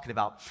what I'm talking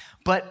about.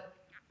 But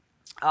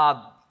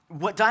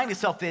what dying to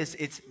self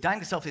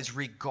is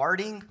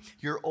regarding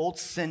your old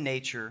sin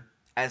nature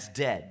as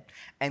dead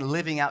and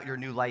living out your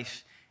new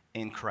life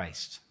in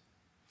Christ.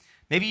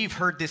 Maybe you've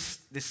heard this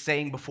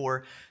saying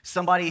before.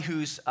 Somebody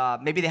who's,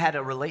 maybe they had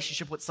a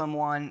relationship with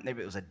someone,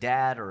 maybe it was a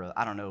dad or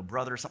a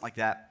brother or something like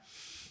that,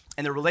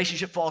 and the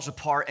relationship falls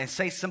apart, and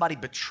say somebody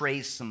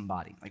betrays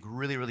somebody, like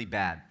really, really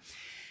bad.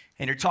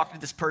 And you're talking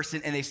to this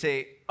person, and they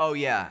say, oh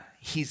yeah,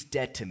 he's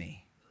dead to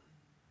me.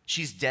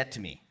 She's dead to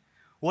me.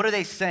 What are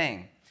they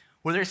saying?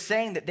 Well, they're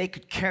saying that they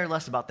could care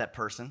less about that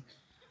person,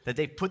 that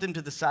they've put them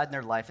to the side in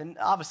their life, and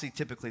obviously,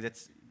 typically,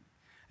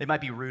 it might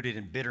be rooted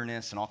in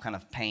bitterness and all kind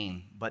of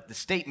pain, but the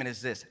statement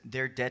is this: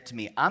 they're dead to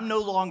me. I'm no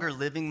longer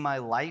living my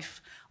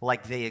life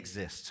like they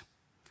exist.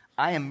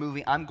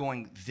 I'm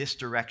going this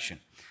direction.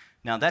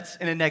 Now, that's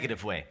in a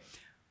negative way.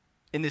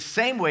 In the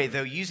same way,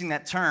 though, using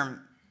that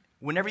term,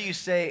 whenever you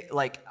say,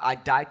 like, I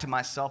died to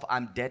myself,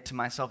 I'm dead to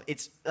myself,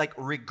 it's like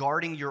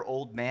regarding your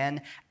old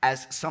man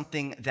as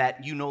something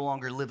that you no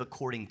longer live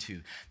according to.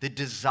 The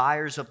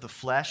desires of the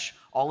flesh,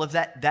 all of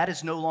that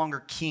is no longer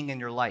king in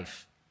your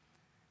life.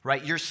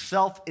 Right?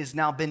 Yourself has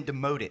now been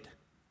demoted.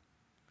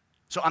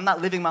 So I'm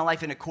not living my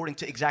life in according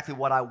to exactly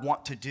what I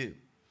want to do.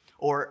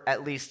 Or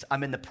at least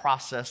I'm in the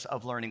process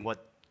of learning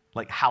what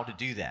like how to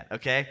do that,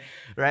 okay?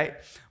 Right?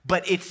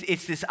 But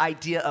it's this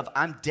idea of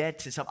I'm dead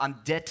to self. I'm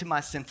dead to my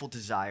sinful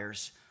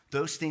desires.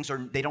 Those things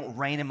they don't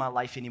reign in my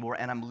life anymore,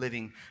 and I'm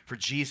living for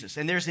Jesus.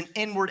 And there's an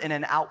inward and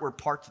an outward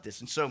part to this.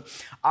 And so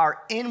our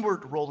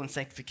inward role in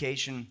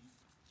sanctification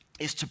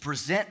is to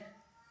present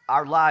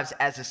our lives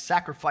as a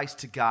sacrifice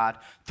to God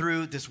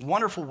through this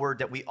wonderful word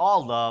that we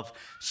all love,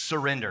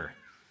 surrender.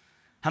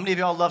 How many of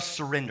y'all love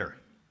surrender?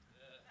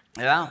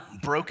 Yeah,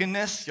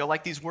 brokenness. Y'all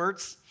like these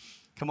words?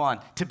 Come on,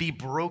 to be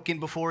broken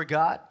before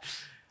God?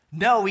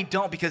 No, we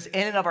don't, because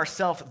in and of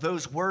ourselves,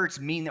 those words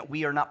mean that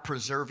we are not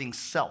preserving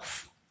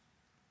self.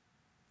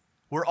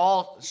 We're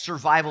all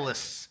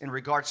survivalists in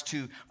regards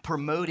to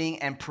promoting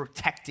and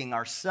protecting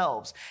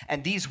ourselves.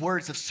 And these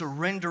words of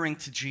surrendering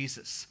to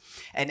Jesus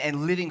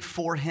and living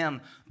for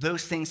him,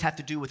 those things have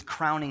to do with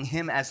crowning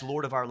him as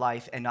Lord of our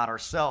life and not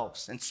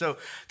ourselves. And so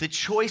the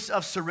choice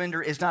of surrender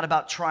is not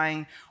about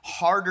trying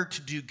harder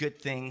to do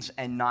good things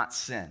and not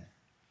sin.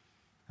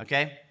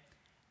 Okay?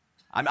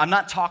 I'm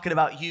not talking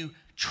about you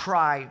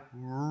try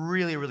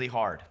really, really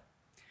hard.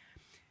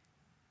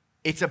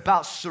 It's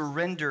about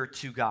surrender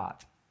to God.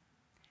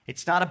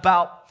 It's not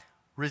about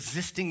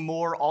resisting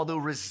more, although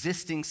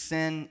resisting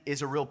sin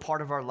is a real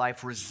part of our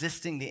life,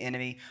 resisting the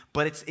enemy,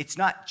 but it's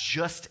not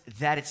just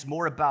that. It's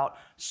more about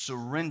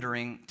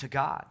surrendering to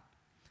God,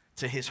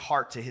 to his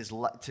heart, to his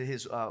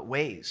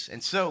ways.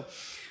 And so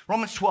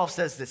Romans 12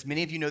 says this.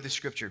 Many of you know this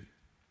scripture.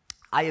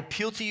 I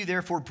appeal to you,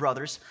 therefore,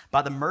 brothers,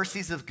 by the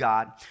mercies of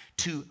God,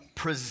 to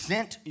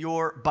present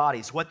your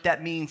bodies. What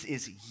that means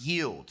is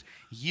yield.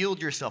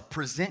 Yield yourself.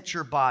 Present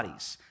your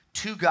bodies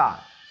to God,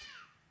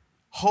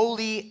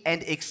 holy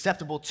and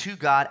acceptable to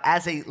God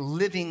as a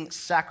living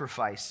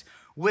sacrifice,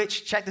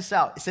 which, check this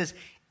out, it says,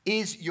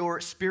 is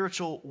your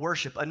spiritual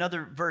worship.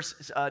 Another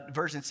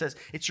version says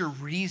it's your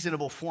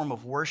reasonable form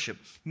of worship,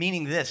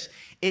 meaning this,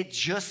 it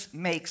just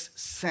makes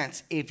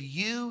sense. If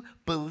you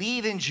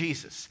believe in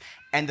Jesus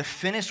and the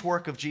finished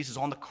work of Jesus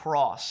on the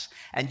cross,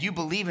 and you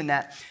believe in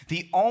that,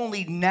 the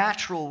only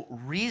natural,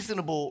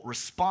 reasonable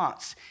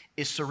response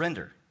is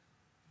surrender.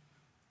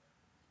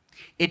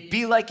 It'd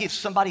be like if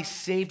somebody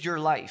saved your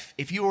life.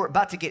 If you were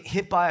about to get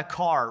hit by a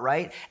car,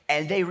 right?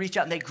 And they reach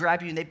out and they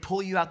grab you and they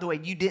pull you out the way.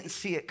 You didn't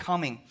see it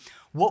coming.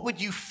 What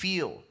would you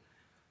feel?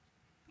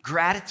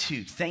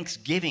 Gratitude,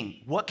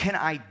 thanksgiving. What can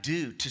I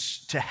do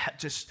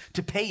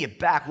to pay you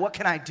back? What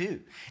can I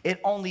do? It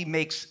only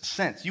makes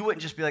sense. You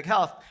wouldn't just be like,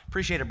 hell,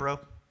 appreciate it, bro.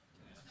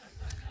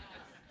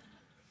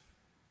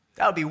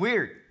 That would be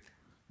weird.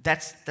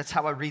 That's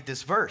how I read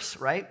this verse,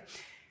 right?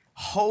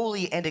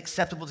 Holy and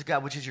acceptable to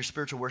God, which is your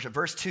spiritual worship.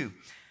 Verse 2,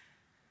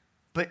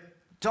 but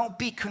don't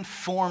be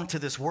conformed to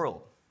this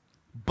world,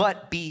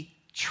 but be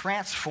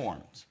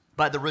transformed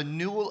by the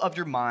renewal of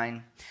your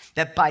mind,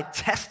 that by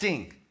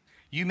testing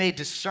you may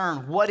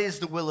discern what is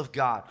the will of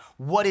God,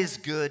 what is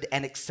good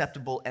and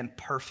acceptable and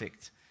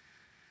perfect.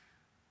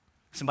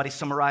 Somebody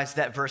summarized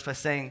that verse by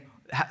saying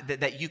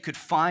that you could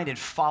find and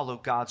follow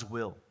God's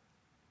will.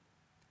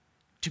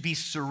 To be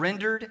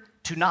surrendered,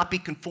 to not be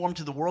conformed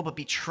to the world, but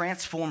be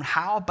transformed.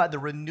 How? By the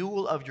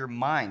renewal of your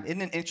mind.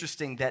 Isn't it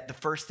interesting that the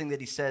first thing that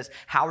he says,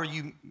 how do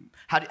you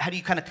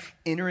kind of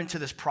enter into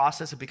this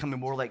process of becoming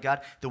more like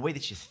God? The way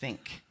that you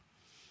think.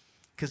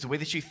 Because the way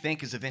that you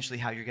think is eventually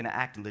how you're going to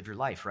act and live your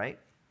life, right?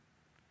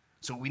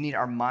 So we need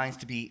our minds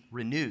to be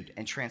renewed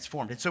and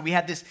transformed. And so we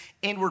have this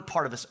inward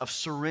part of us of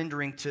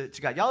surrendering to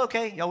God. Y'all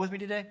okay? Y'all with me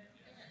today?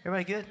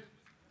 Everybody good?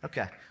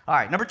 Okay. All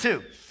right. Number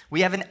 2,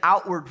 we have an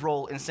outward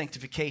role in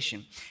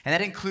sanctification, and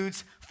that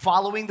includes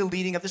following the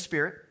leading of the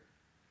Spirit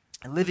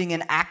and living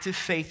in active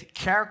faith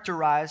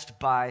characterized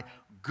by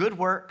good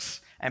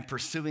works and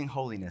pursuing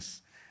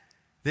holiness.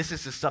 This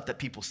is the stuff that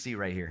people see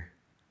right here,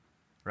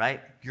 right?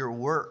 Your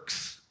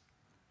works.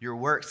 Your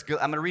works. I'm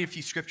going to read a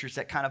few scriptures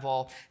that kind of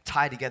all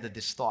tie together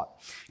this thought.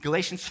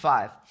 Galatians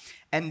 5.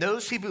 And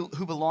those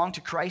who belong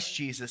to Christ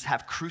Jesus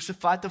have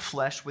crucified the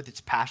flesh with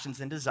its passions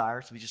and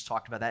desires. We just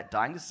talked about that,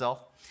 dying to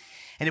self.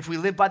 And if we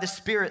live by the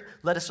Spirit,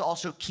 let us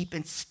also keep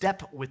in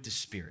step with the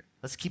Spirit.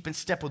 Let's keep in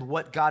step with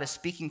what God is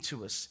speaking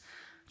to us.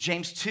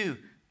 James 2.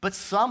 But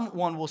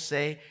someone will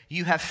say,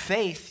 you have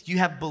faith, you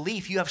have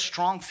belief, you have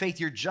strong faith,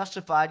 you're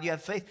justified, you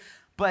have faith,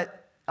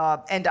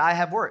 and I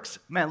have works.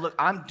 Man, look,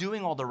 I'm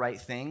doing all the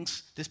right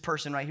things. This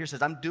person right here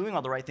says, I'm doing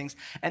all the right things.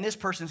 And this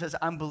person says,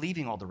 I'm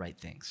believing all the right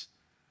things.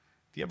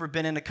 Have you ever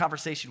been in a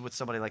conversation with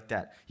somebody like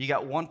that? You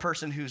got one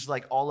person who's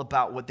like all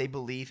about what they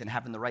believe and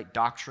having the right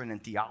doctrine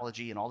and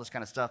theology and all this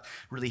kind of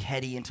stuff, really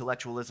heady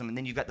intellectualism. And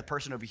then you've got the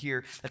person over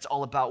here that's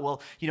all about,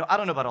 well, I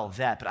don't know about all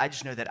that, but I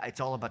just know that it's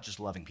all about just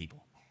loving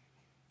people.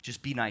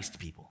 Just be nice to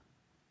people.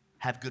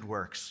 Have good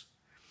works.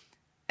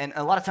 And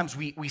a lot of times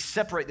we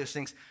separate those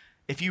things.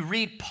 If you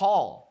read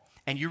Paul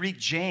and you read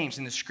James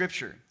in the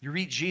scripture, you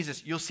read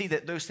Jesus, you'll see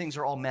that those things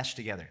are all meshed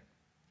together.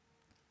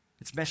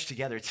 It's meshed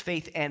together. It's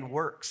faith and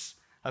works,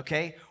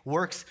 okay?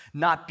 Works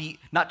not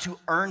to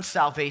earn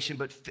salvation,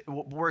 but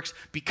works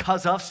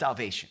because of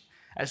salvation,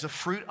 as a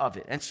fruit of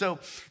it. And so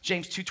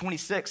James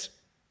 2:26,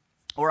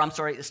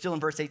 still in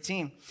verse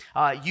 18,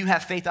 you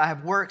have faith, I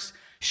have works.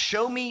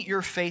 Show me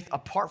your faith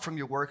apart from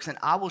your works, and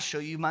I will show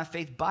you my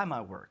faith by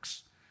my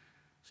works.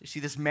 So you see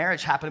this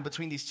marriage happening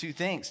between these two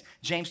things.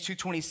 James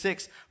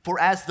 2:26, for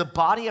as the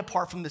body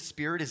apart from the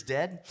spirit is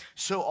dead,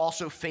 so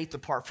also faith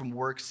apart from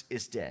works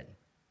is dead.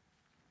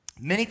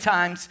 Many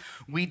times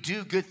we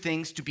do good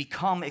things to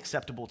become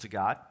acceptable to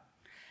God.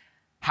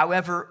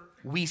 However,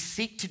 we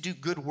seek to do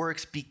good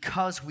works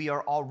because we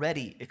are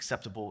already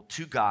acceptable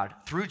to God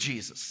through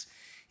Jesus,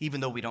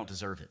 even though we don't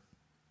deserve it.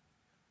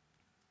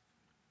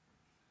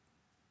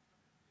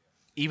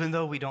 Even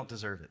though we don't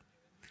deserve it.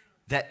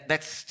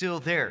 That's still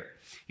there.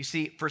 You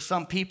see, for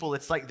some people,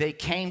 it's like they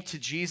came to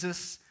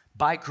Jesus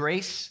by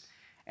grace,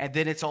 and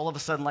then it's all of a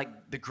sudden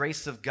like the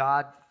grace of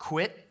God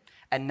quit,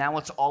 and now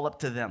it's all up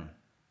to them.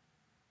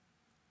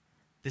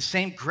 The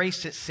same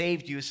grace that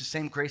saved you is the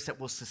same grace that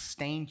will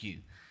sustain you.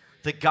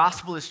 The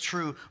gospel is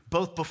true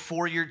both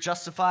before you're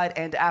justified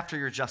and after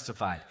you're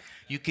justified.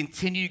 You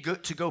continue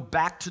to go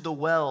back to the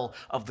well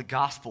of the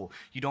gospel.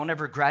 You don't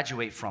ever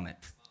graduate from it.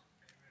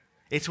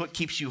 It's what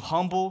keeps you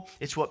humble.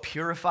 It's what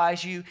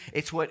purifies you.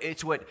 It's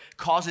what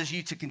causes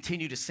you to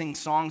continue to sing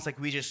songs like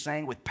we just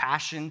sang with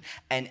passion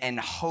and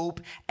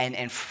hope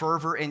and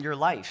fervor in your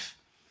life.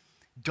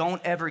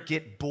 Don't ever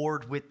get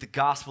bored with the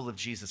gospel of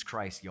Jesus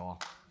Christ,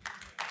 y'all.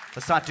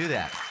 Let's not do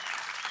that.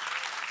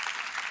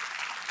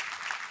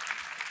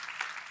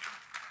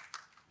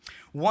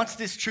 Once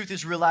this truth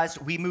is realized,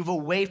 we move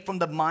away from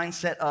the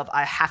mindset of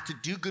I have to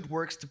do good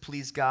works to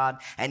please God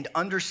and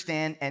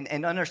understanding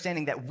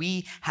that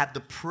we have the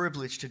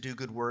privilege to do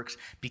good works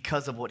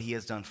because of what he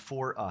has done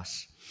for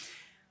us.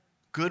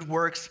 Good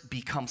works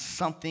become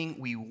something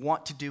we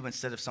want to do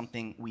instead of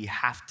something we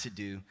have to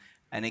do.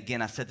 And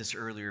again, I said this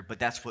earlier, but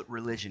that's what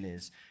religion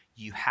is.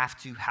 You have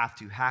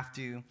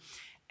to.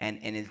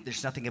 And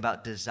there's nothing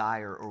about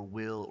desire or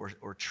will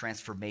or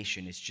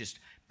transformation. It's just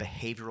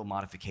behavioral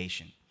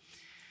modification.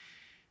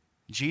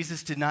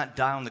 Jesus did not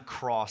die on the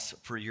cross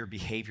for your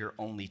behavior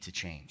only to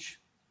change.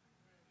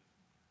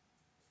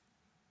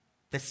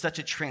 That's such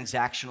a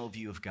transactional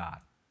view of God.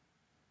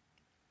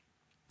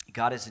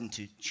 God is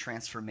into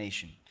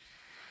transformation.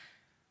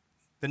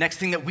 The next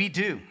thing that we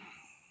do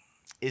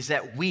is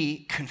that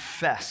we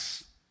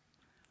confess.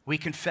 We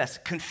confess.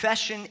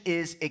 Confession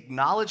is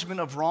acknowledgement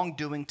of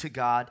wrongdoing to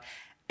God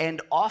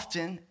and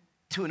often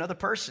to another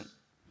person.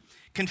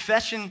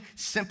 Confession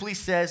simply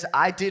says,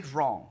 I did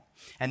wrong.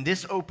 And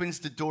this opens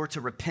the door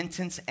to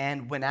repentance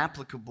and, when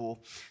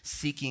applicable,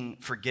 seeking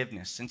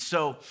forgiveness. And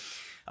so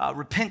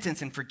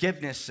repentance and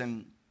forgiveness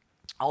and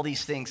all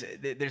these things,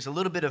 there's a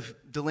little bit of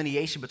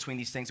delineation between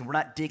these things, and we're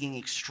not digging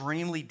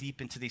extremely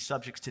deep into these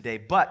subjects today,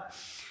 but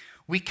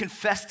we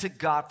confess to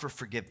God for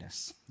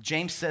forgiveness.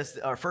 1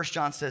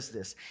 John says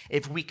this,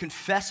 if we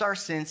confess our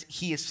sins,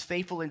 he is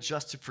faithful and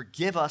just to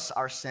forgive us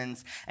our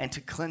sins and to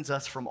cleanse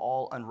us from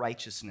all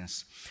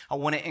unrighteousness. I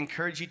want to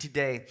encourage you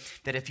today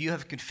that if you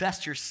have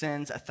confessed your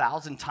sins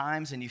 1,000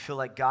 times and you feel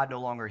like God no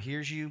longer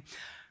hears you,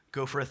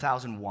 go for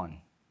 1,001.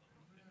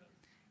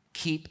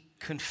 Keep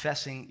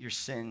confessing your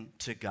sin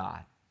to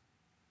God.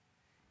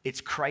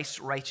 It's Christ's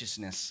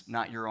righteousness,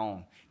 not your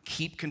own.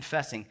 Keep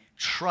confessing.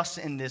 Trust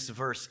in this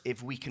verse.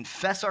 If we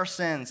confess our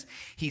sins,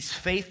 he's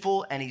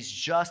faithful and he's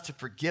just to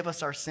forgive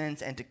us our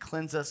sins and to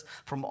cleanse us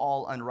from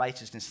all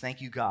unrighteousness. Thank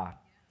you, God.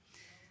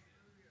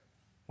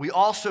 We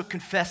also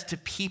confess to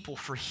people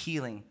for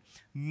healing.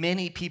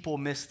 Many people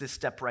miss this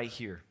step right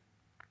here.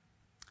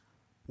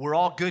 We're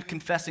all good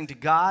confessing to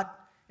God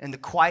in the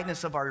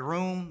quietness of our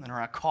room and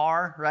our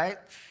car, right?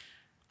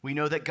 We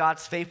know that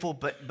God's faithful,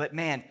 but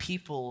man,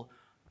 people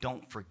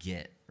don't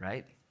forget,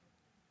 right?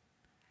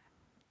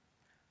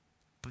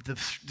 But the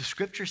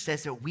scripture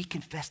says that we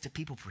confess to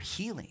people for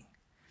healing.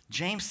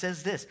 James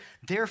says this,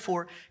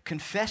 therefore,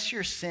 confess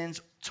your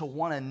sins to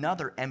one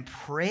another and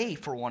pray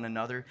for one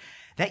another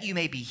that you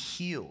may be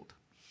healed.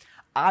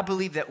 I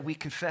believe that we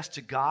confess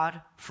to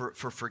God for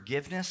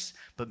forgiveness,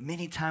 but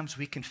many times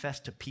we confess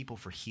to people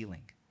for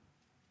healing.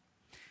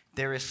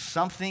 There is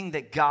something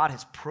that God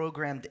has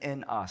programmed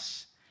in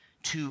us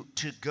to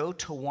go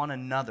to one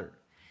another,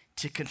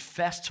 to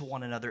confess to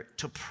one another,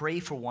 to pray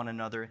for one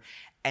another,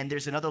 and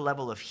there's another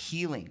level of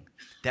healing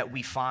that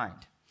we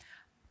find.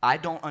 I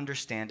don't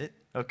understand it,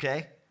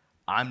 okay?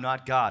 I'm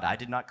not God. I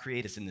did not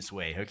create us in this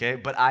way, okay?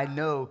 But I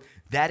know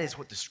that is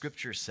what the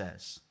scripture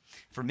says.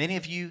 For many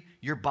of you,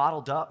 you're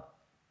bottled up.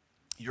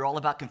 You're all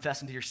about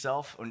confessing to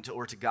yourself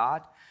or to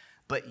God,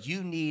 but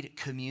you need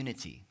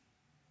community.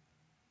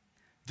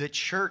 The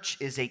church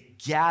is a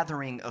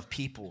gathering of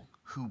people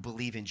who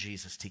believe in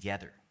Jesus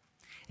together.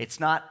 It's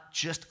not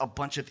just a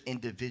bunch of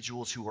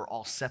individuals who are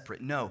all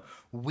separate. No,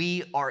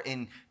 we are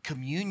in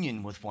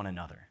communion with one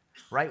another,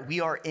 right?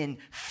 We are in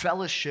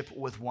fellowship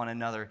with one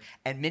another.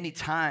 And many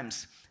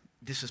times,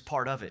 this is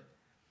part of it.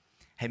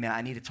 Hey, man,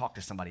 I need to talk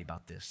to somebody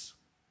about this.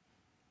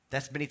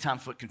 That's many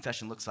times what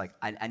confession looks like.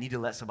 I need to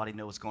let somebody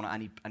know what's going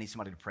on. I need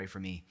somebody to pray for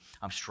me.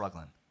 I'm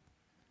struggling,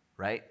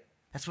 right?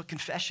 That's what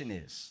confession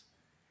is.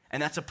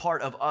 And that's a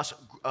part of us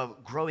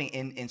growing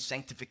in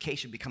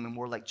sanctification, becoming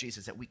more like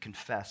Jesus, that we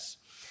confess.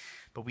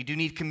 But we do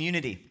need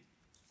community.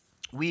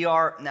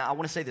 now I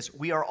want to say this,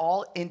 we are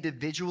all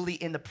individually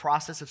in the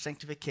process of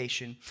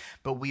sanctification,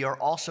 but we are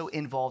also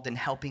involved in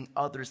helping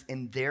others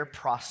in their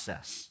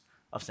process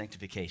of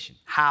sanctification.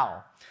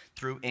 How?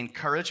 Through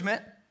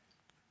encouragement.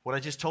 What I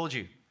just told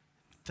you,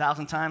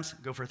 1,000 times,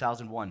 go for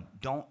 1,001.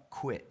 Don't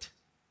quit.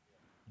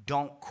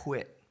 Don't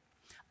quit.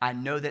 I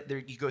know that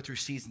you go through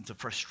seasons of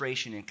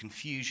frustration and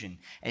confusion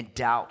and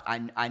doubt.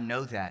 I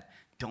know that.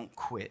 Don't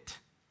quit.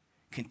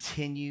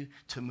 Continue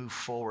to move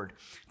forward.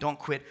 Don't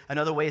quit.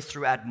 Another way is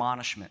through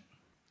admonishment,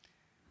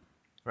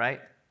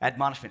 right?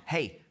 Admonishment.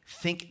 Hey,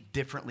 think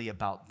differently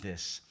about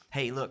this.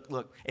 Hey,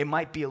 look, it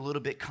might be a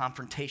little bit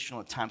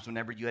confrontational at times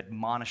whenever you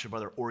admonish a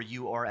brother or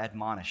you are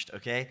admonished,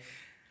 okay?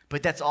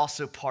 But that's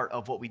also part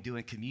of what we do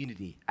in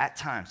community at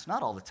times,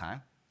 not all the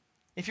time.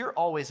 If you're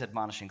always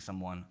admonishing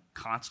someone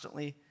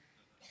constantly,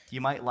 you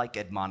might like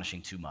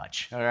admonishing too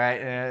much, all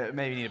right?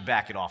 Maybe you need to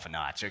back it off a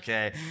notch,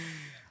 okay?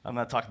 I'm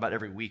not talking about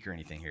every week or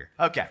anything here.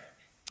 Okay,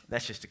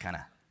 that's just to kind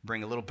of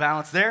bring a little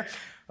balance there.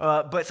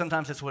 But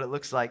sometimes that's what it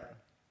looks like.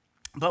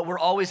 But we're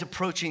always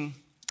approaching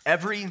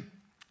every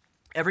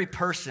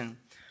person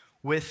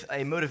with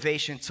a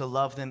motivation to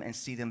love them and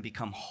see them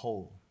become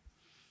whole.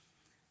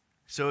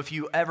 So if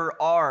you ever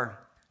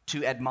are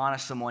to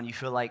admonish someone, you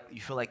feel like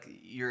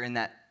you're in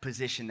that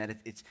position that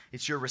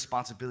it's your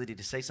responsibility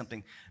to say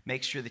something,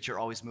 make sure that you're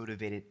always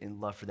motivated in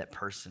love for that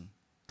person.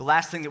 The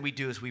last thing that we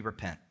do is we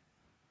repent.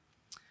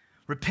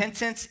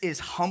 Repentance is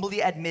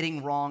humbly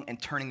admitting wrong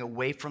and turning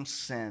away from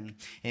sin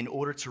in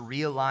order to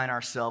realign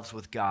ourselves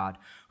with God,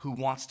 who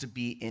wants to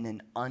be in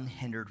an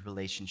unhindered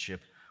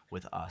relationship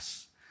with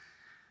us.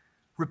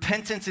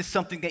 Repentance is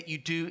something that you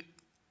do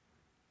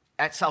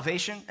at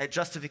salvation, at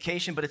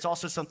justification, but it's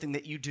also something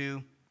that you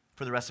do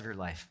for the rest of your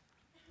life.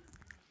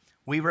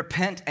 We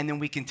repent and then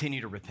we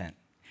continue to repent.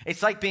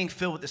 It's like being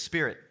filled with the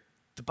Spirit.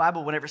 The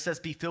Bible, whenever it says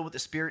be filled with the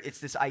Spirit, it's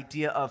this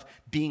idea of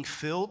being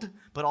filled,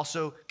 but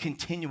also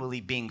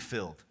continually being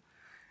filled.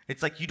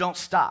 It's like you don't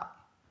stop,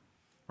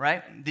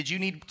 right? Did you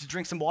need to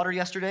drink some water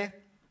yesterday?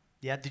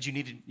 Yeah. Did you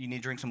need to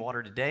drink some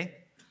water today?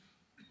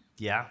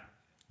 Yeah.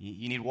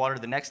 You need water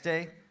the next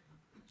day?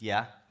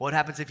 Yeah. What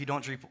happens if you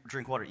don't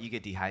drink water? You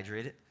get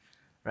dehydrated,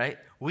 right?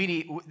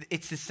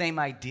 It's the same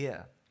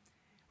idea.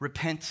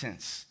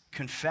 Repentance,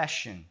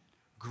 confession,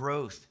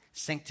 growth,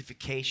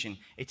 sanctification.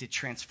 It's a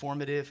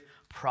transformative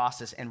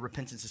process, and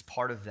repentance is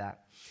part of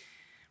that.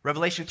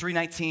 Revelation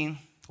 3:19,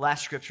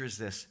 last scripture is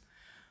this.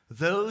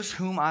 Those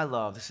whom I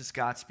love, this is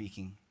God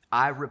speaking,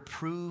 I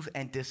reprove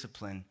and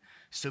discipline,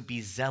 so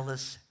be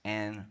zealous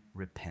and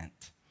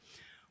repent.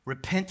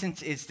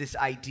 Repentance is this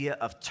idea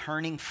of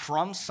turning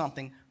from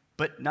something,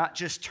 but not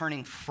just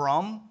turning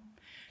from,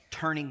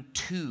 turning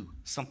to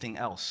something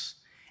else.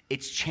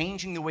 It's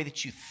changing the way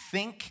that you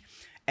think,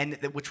 and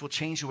which will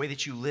change the way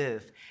that you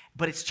live.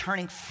 But it's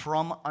turning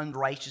from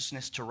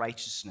unrighteousness to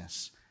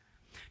righteousness.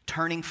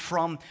 Turning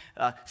from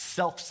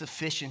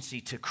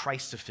self-sufficiency to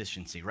Christ's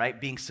sufficiency, right?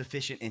 Being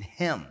sufficient in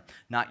Him,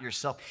 not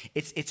yourself.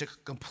 It's a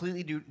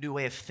completely new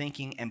way of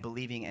thinking and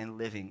believing and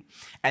living.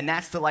 And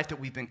that's the life that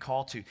we've been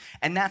called to.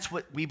 And that's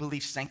what we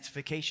believe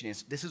sanctification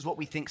is. This is what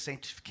we think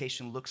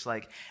sanctification looks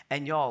like.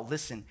 And y'all,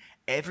 listen,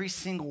 every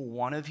single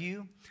one of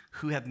you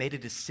who have made a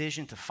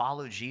decision to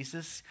follow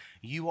Jesus,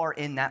 you are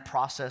in that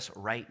process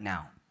right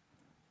now.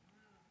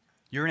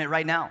 You're in it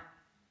right now.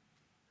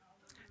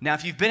 Now,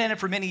 if you've been in it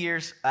for many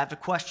years, I have a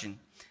question.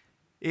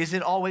 Is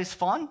it always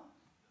fun?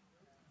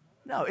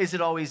 No. Is it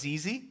always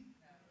easy?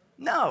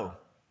 No.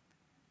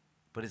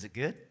 But is it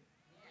good?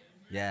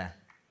 Yeah.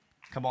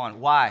 Come on.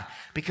 Why?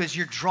 Because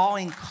you're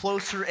drawing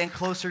closer and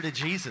closer to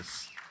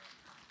Jesus.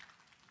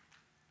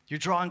 You're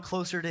drawing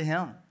closer to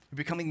Him. You're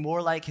becoming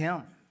more like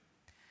Him.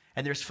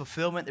 And there's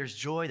fulfillment, there's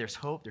joy, there's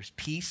hope, there's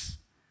peace.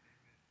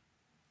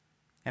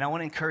 And I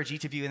want to encourage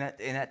each of you in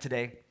that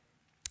today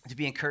to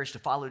be encouraged to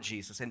follow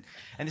Jesus. And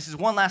this is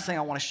one last thing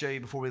I want to show you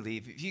before we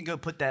leave. If you can go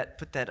put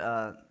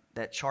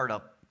that chart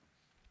up.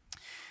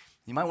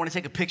 You might want to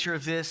take a picture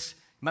of this.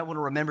 You might want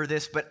to remember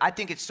this. But I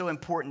think it's so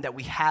important that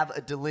we have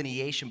a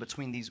delineation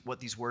between what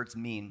these words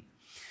mean.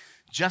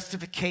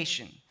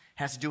 Justification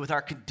has to do with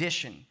our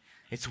condition.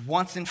 It's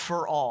once and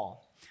for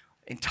all.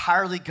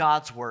 Entirely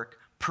God's work,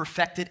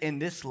 perfected in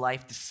this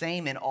life, the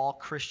same in all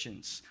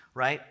Christians,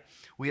 right?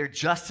 We are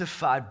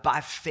justified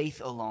by faith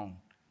alone.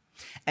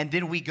 And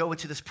then we go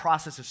into this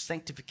process of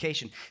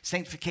sanctification.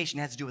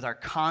 Sanctification has to do with our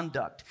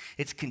conduct.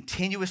 It's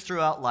continuous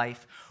throughout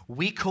life.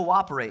 We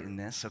cooperate in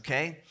this,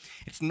 okay?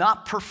 It's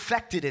not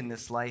perfected in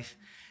this life.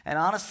 And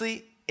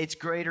honestly, it's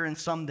greater in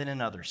some than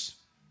in others.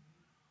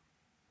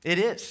 It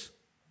is.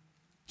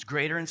 It's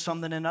greater in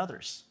some than in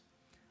others.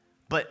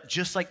 But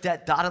just like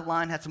that dotted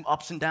line had some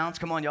ups and downs,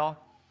 come on, y'all.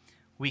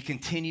 We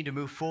continue to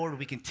move forward.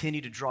 We continue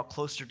to draw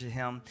closer to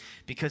Him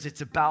because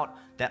it's about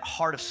that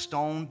heart of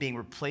stone being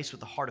replaced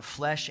with the heart of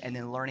flesh and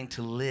then learning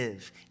to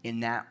live in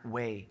that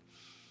way.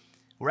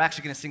 We're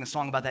actually going to sing a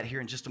song about that here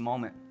in just a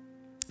moment,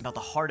 about the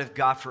heart of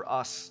God for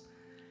us.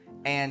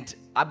 And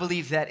I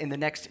believe that in the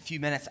next few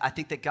minutes, I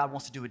think that God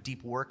wants to do a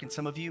deep work in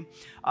some of you.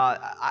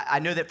 I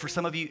know that for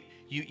some of you,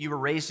 you were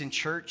raised in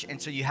church, and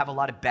so you have a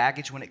lot of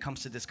baggage when it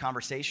comes to this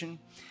conversation.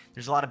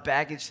 There's a lot of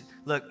baggage.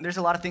 Look, there's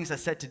a lot of things I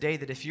said today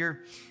that if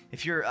you're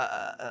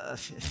a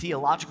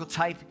theological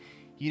type,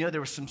 you know there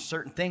were some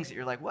certain things that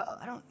you're like,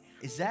 well,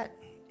 is that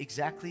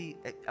exactly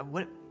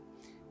what?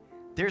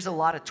 There's a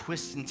lot of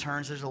twists and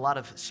turns. There's a lot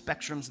of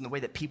spectrums in the way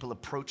that people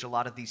approach a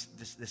lot of this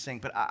thing.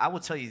 But I will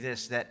tell you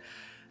this,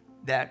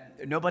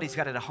 that nobody's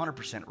got it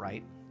 100%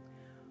 right.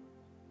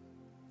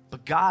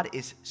 But God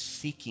is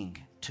seeking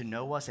to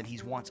know us, and he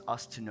wants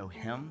us to know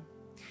him.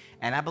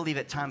 And I believe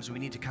at times we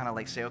need to kind of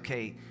like say,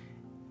 okay,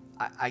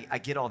 I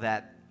get all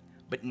that,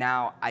 but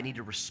now I need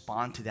to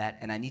respond to that,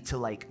 and I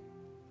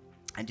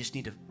just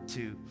need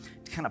to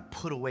kind of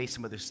put away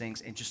some of those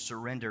things and just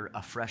surrender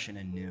afresh and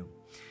anew.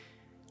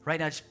 Right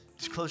now,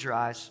 just close your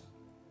eyes.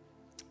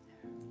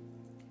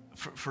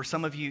 For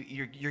some of you,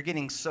 you're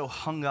getting so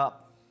hung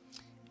up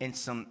in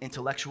some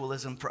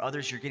intellectualism. For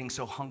others, you're getting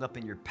so hung up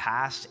in your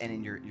past and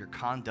in your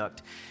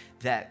conduct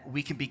that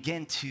we can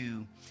begin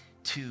to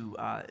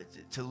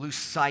lose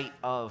sight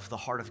of the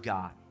heart of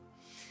God.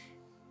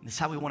 And this is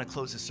how we want to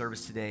close the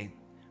service today,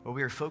 where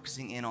we are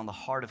focusing in on the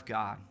heart of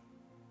God.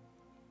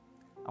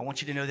 I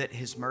want you to know that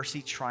his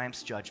mercy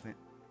triumphs judgment,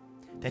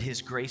 that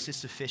his grace is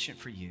sufficient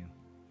for you,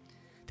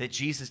 that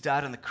Jesus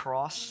died on the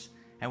cross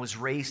and was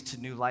raised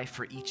to new life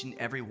for each and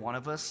every one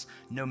of us,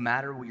 no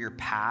matter your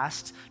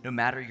past, no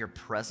matter your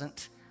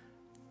present,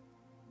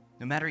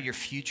 no matter your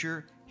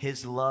future.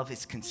 His love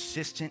is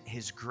consistent.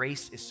 His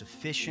grace is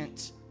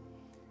sufficient.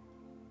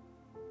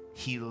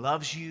 He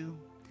loves you,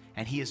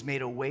 and he has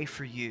made a way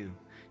for you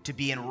to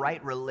be in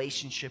right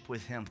relationship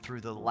with him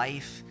through the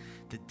life,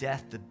 the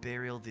death, the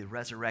burial, the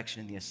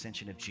resurrection, and the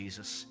ascension of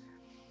Jesus.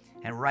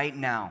 And right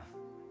now,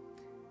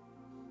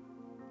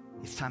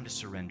 it's time to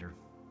surrender.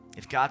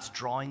 If God's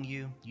drawing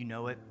you, you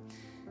know it.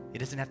 It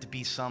doesn't have to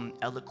be some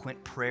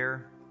eloquent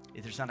prayer.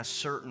 There's not a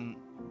certain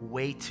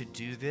way to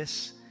do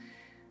this.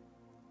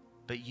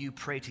 But you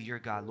pray to your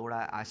God, Lord,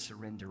 I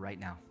surrender right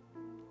now.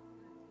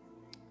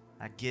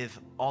 I give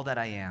all that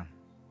I am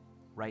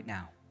right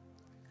now.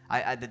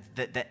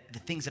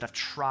 The things that I've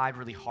tried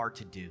really hard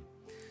to do,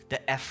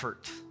 the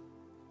effort,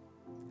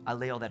 I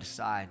lay all that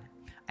aside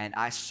and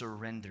I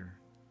surrender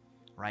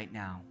right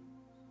now.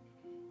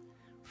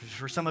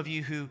 For some of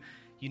you who,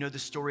 you know the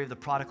story of the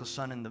prodigal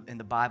son in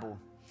the Bible,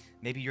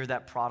 maybe you're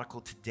that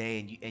prodigal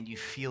today and you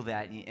feel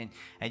that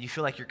and you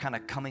feel like you're kind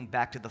of coming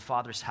back to the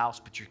Father's house,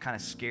 but you're kind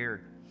of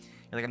scared.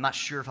 You're like, I'm not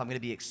sure if I'm going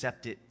to be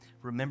accepted.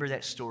 Remember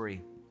that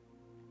story.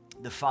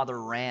 The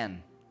father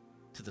ran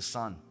to the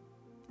son,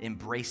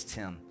 embraced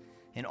him.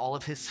 In all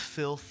of his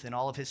filth and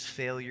all of his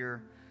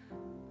failure,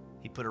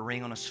 he put a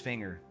ring on his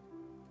finger,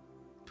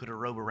 put a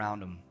robe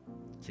around him,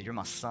 said, you're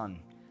my son.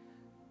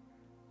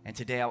 And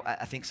today,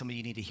 I think some of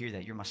you need to hear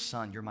that. You're my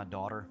son, you're my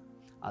daughter.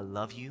 I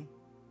love you.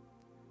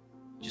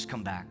 Just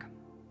come back.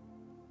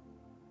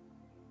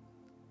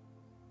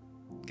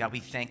 God, we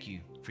thank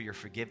you for your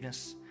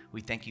forgiveness. We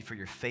thank you for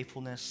your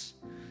faithfulness.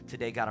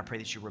 Today, God, I pray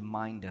that you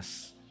remind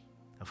us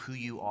of who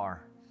you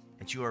are,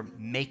 that you are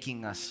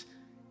making us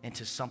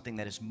into something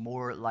that is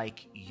more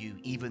like you,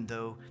 even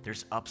though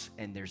there's ups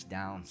and there's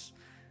downs.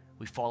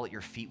 We fall at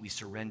your feet, we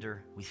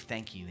surrender, we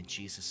thank you in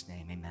Jesus'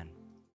 name, amen.